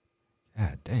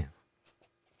 God damn.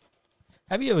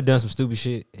 Have you ever done some stupid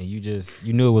shit and you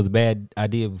knew it was a bad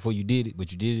idea before you did it,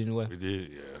 but you did it anyway? We did,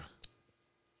 yeah.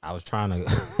 I was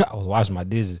washing my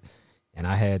dishes and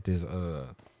I had this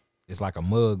it's like a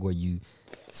mug where you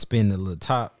spin the little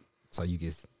top so you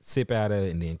can sip out of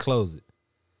it and then close it.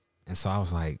 And so I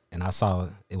was like, and I saw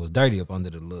it was dirty up under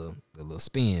the little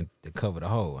spin to cover the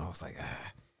hole. And I was like, let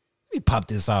me pop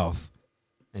this off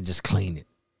and just clean it.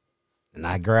 And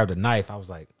I grabbed a knife. I was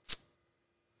like,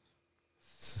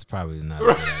 this is probably not a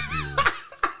good idea.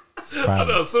 I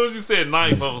know, as soon as you said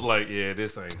knife, I was like, yeah,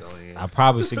 this ain't going in. I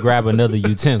probably should grab another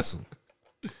utensil.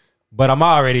 But I'm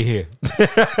already here.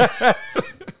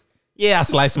 Yeah, I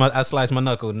sliced my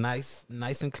knuckle nice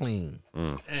and clean.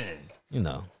 You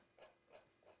know,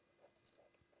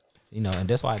 and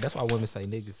that's why women say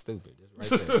niggas stupid. Just right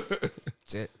there.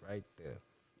 Just right there.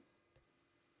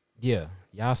 Yeah,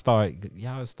 y'all start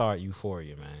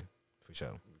Euphoria, man, for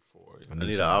sure. I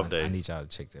need an off day. I need y'all to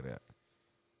check that out.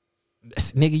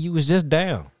 Nigga, you was just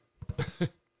down.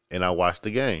 And I watched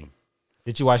the game.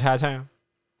 Did you watch High Time?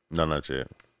 No, not yet.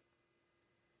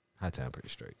 High Time pretty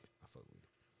straight. I fuck with it.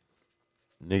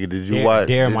 Nigga, did you watch?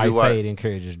 Darren might say it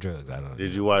encourages drugs. I don't know.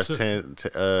 Did you watch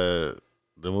the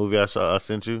movie I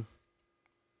sent you?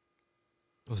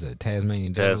 What was that?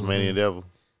 Tasmanian Devil? Tasmanian Devil.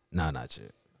 No, not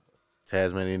yet.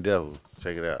 Tasmanian Devil.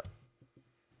 Check it out.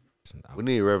 We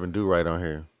need Reverend Do Right on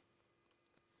here.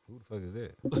 Who the fuck is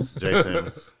that? Jay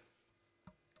Simmons.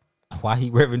 Why he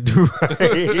Reverend Do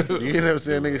Right? You ain't never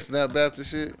seen a nigga snap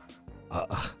Baptist shit?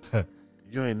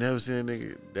 You ain't never seen a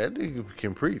nigga. That nigga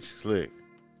can preach slick.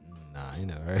 Nah, I ain't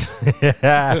never heard.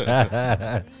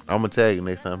 I'm gonna tag him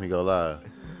next time he go live.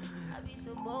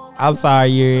 I'm sorry,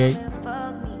 Yuri.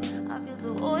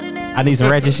 I need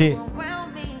some ratchet shit.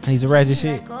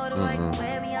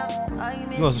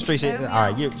 You want some street shit? All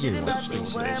right, you want some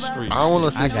street shit. I don't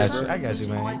want no I street got shit. you. I got you,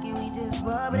 man. You know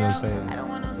what I'm saying? Like,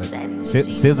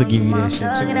 SZA give you that shit too.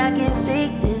 I can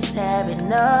shake this habit,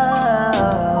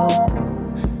 no.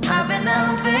 I've been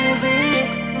out, baby.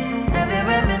 Heavy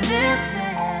reminiscing.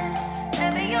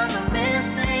 Heavy on the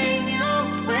missing.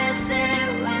 You wish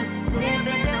it was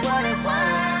different than what it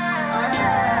was.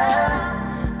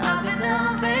 I've been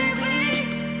out, baby.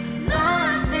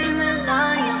 Lost in the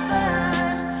lion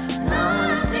fast.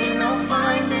 Lost in no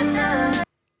finding us.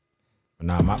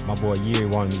 Nah, my boy Yuri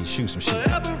wanted me to shoot some shit.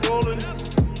 Nah,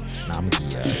 I'm gonna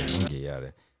get you out of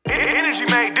there. Energy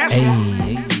made this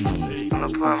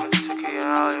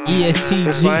ESTG.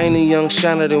 If I ain't a young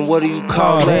shiner, then what do you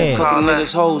call that? Fucking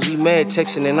niggas hoes, he mad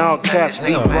texting in all caps.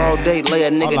 Beat broad day, lay a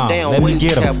nigga down, wait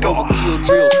cap. Overkill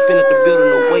drill, spin at the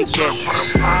building to wake at.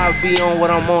 I'll be on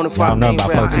what I'm on if I ain't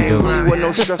rap. Really with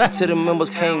no structure till the members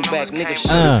came back. Nigga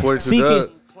shit. 42 Doug.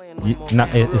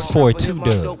 It's 42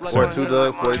 Doug. 42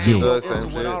 Doug, 42 Doug, same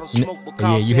shit.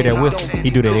 Yeah, you hear that whistle? He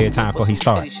do that every time before he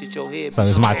starts. So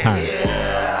it's my turn.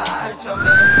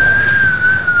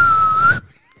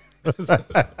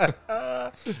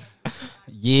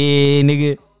 Yeah,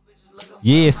 nigga.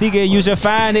 Yeah, Seagate, you should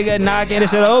find nigga knocking this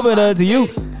shit open to you.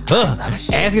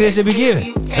 Asking this shit be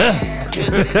given.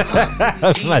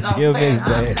 My dear face,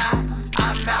 man.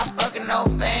 I'm not fucking no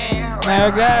fan.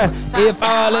 If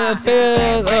all it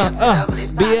feels,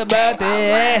 be about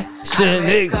that shit,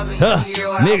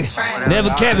 nigga, never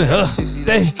capping,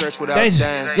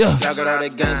 Y'all got all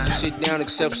that gangsta shit down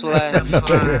except slide.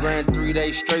 Grand 3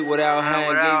 days straight without high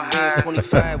and gave bands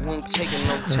 25, we ain't taking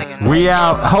no time. We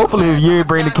out. Hopefully, if you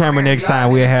bring the camera next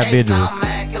time, we'll have visuals.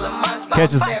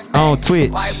 Catch us on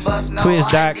Twitch,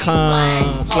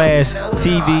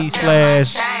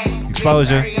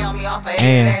 twitch.com/TV/exposure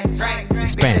and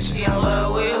expansion.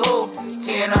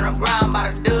 10 on the ground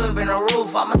by the dub in the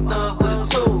roof. I'm a thug with a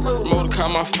tool. Motor call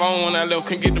my phone when I left,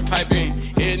 couldn't get the pipe in.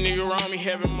 Head nigga around me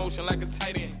having motion like a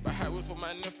tight end. My heart was for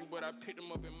my nephew, but I picked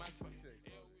him up in my 20.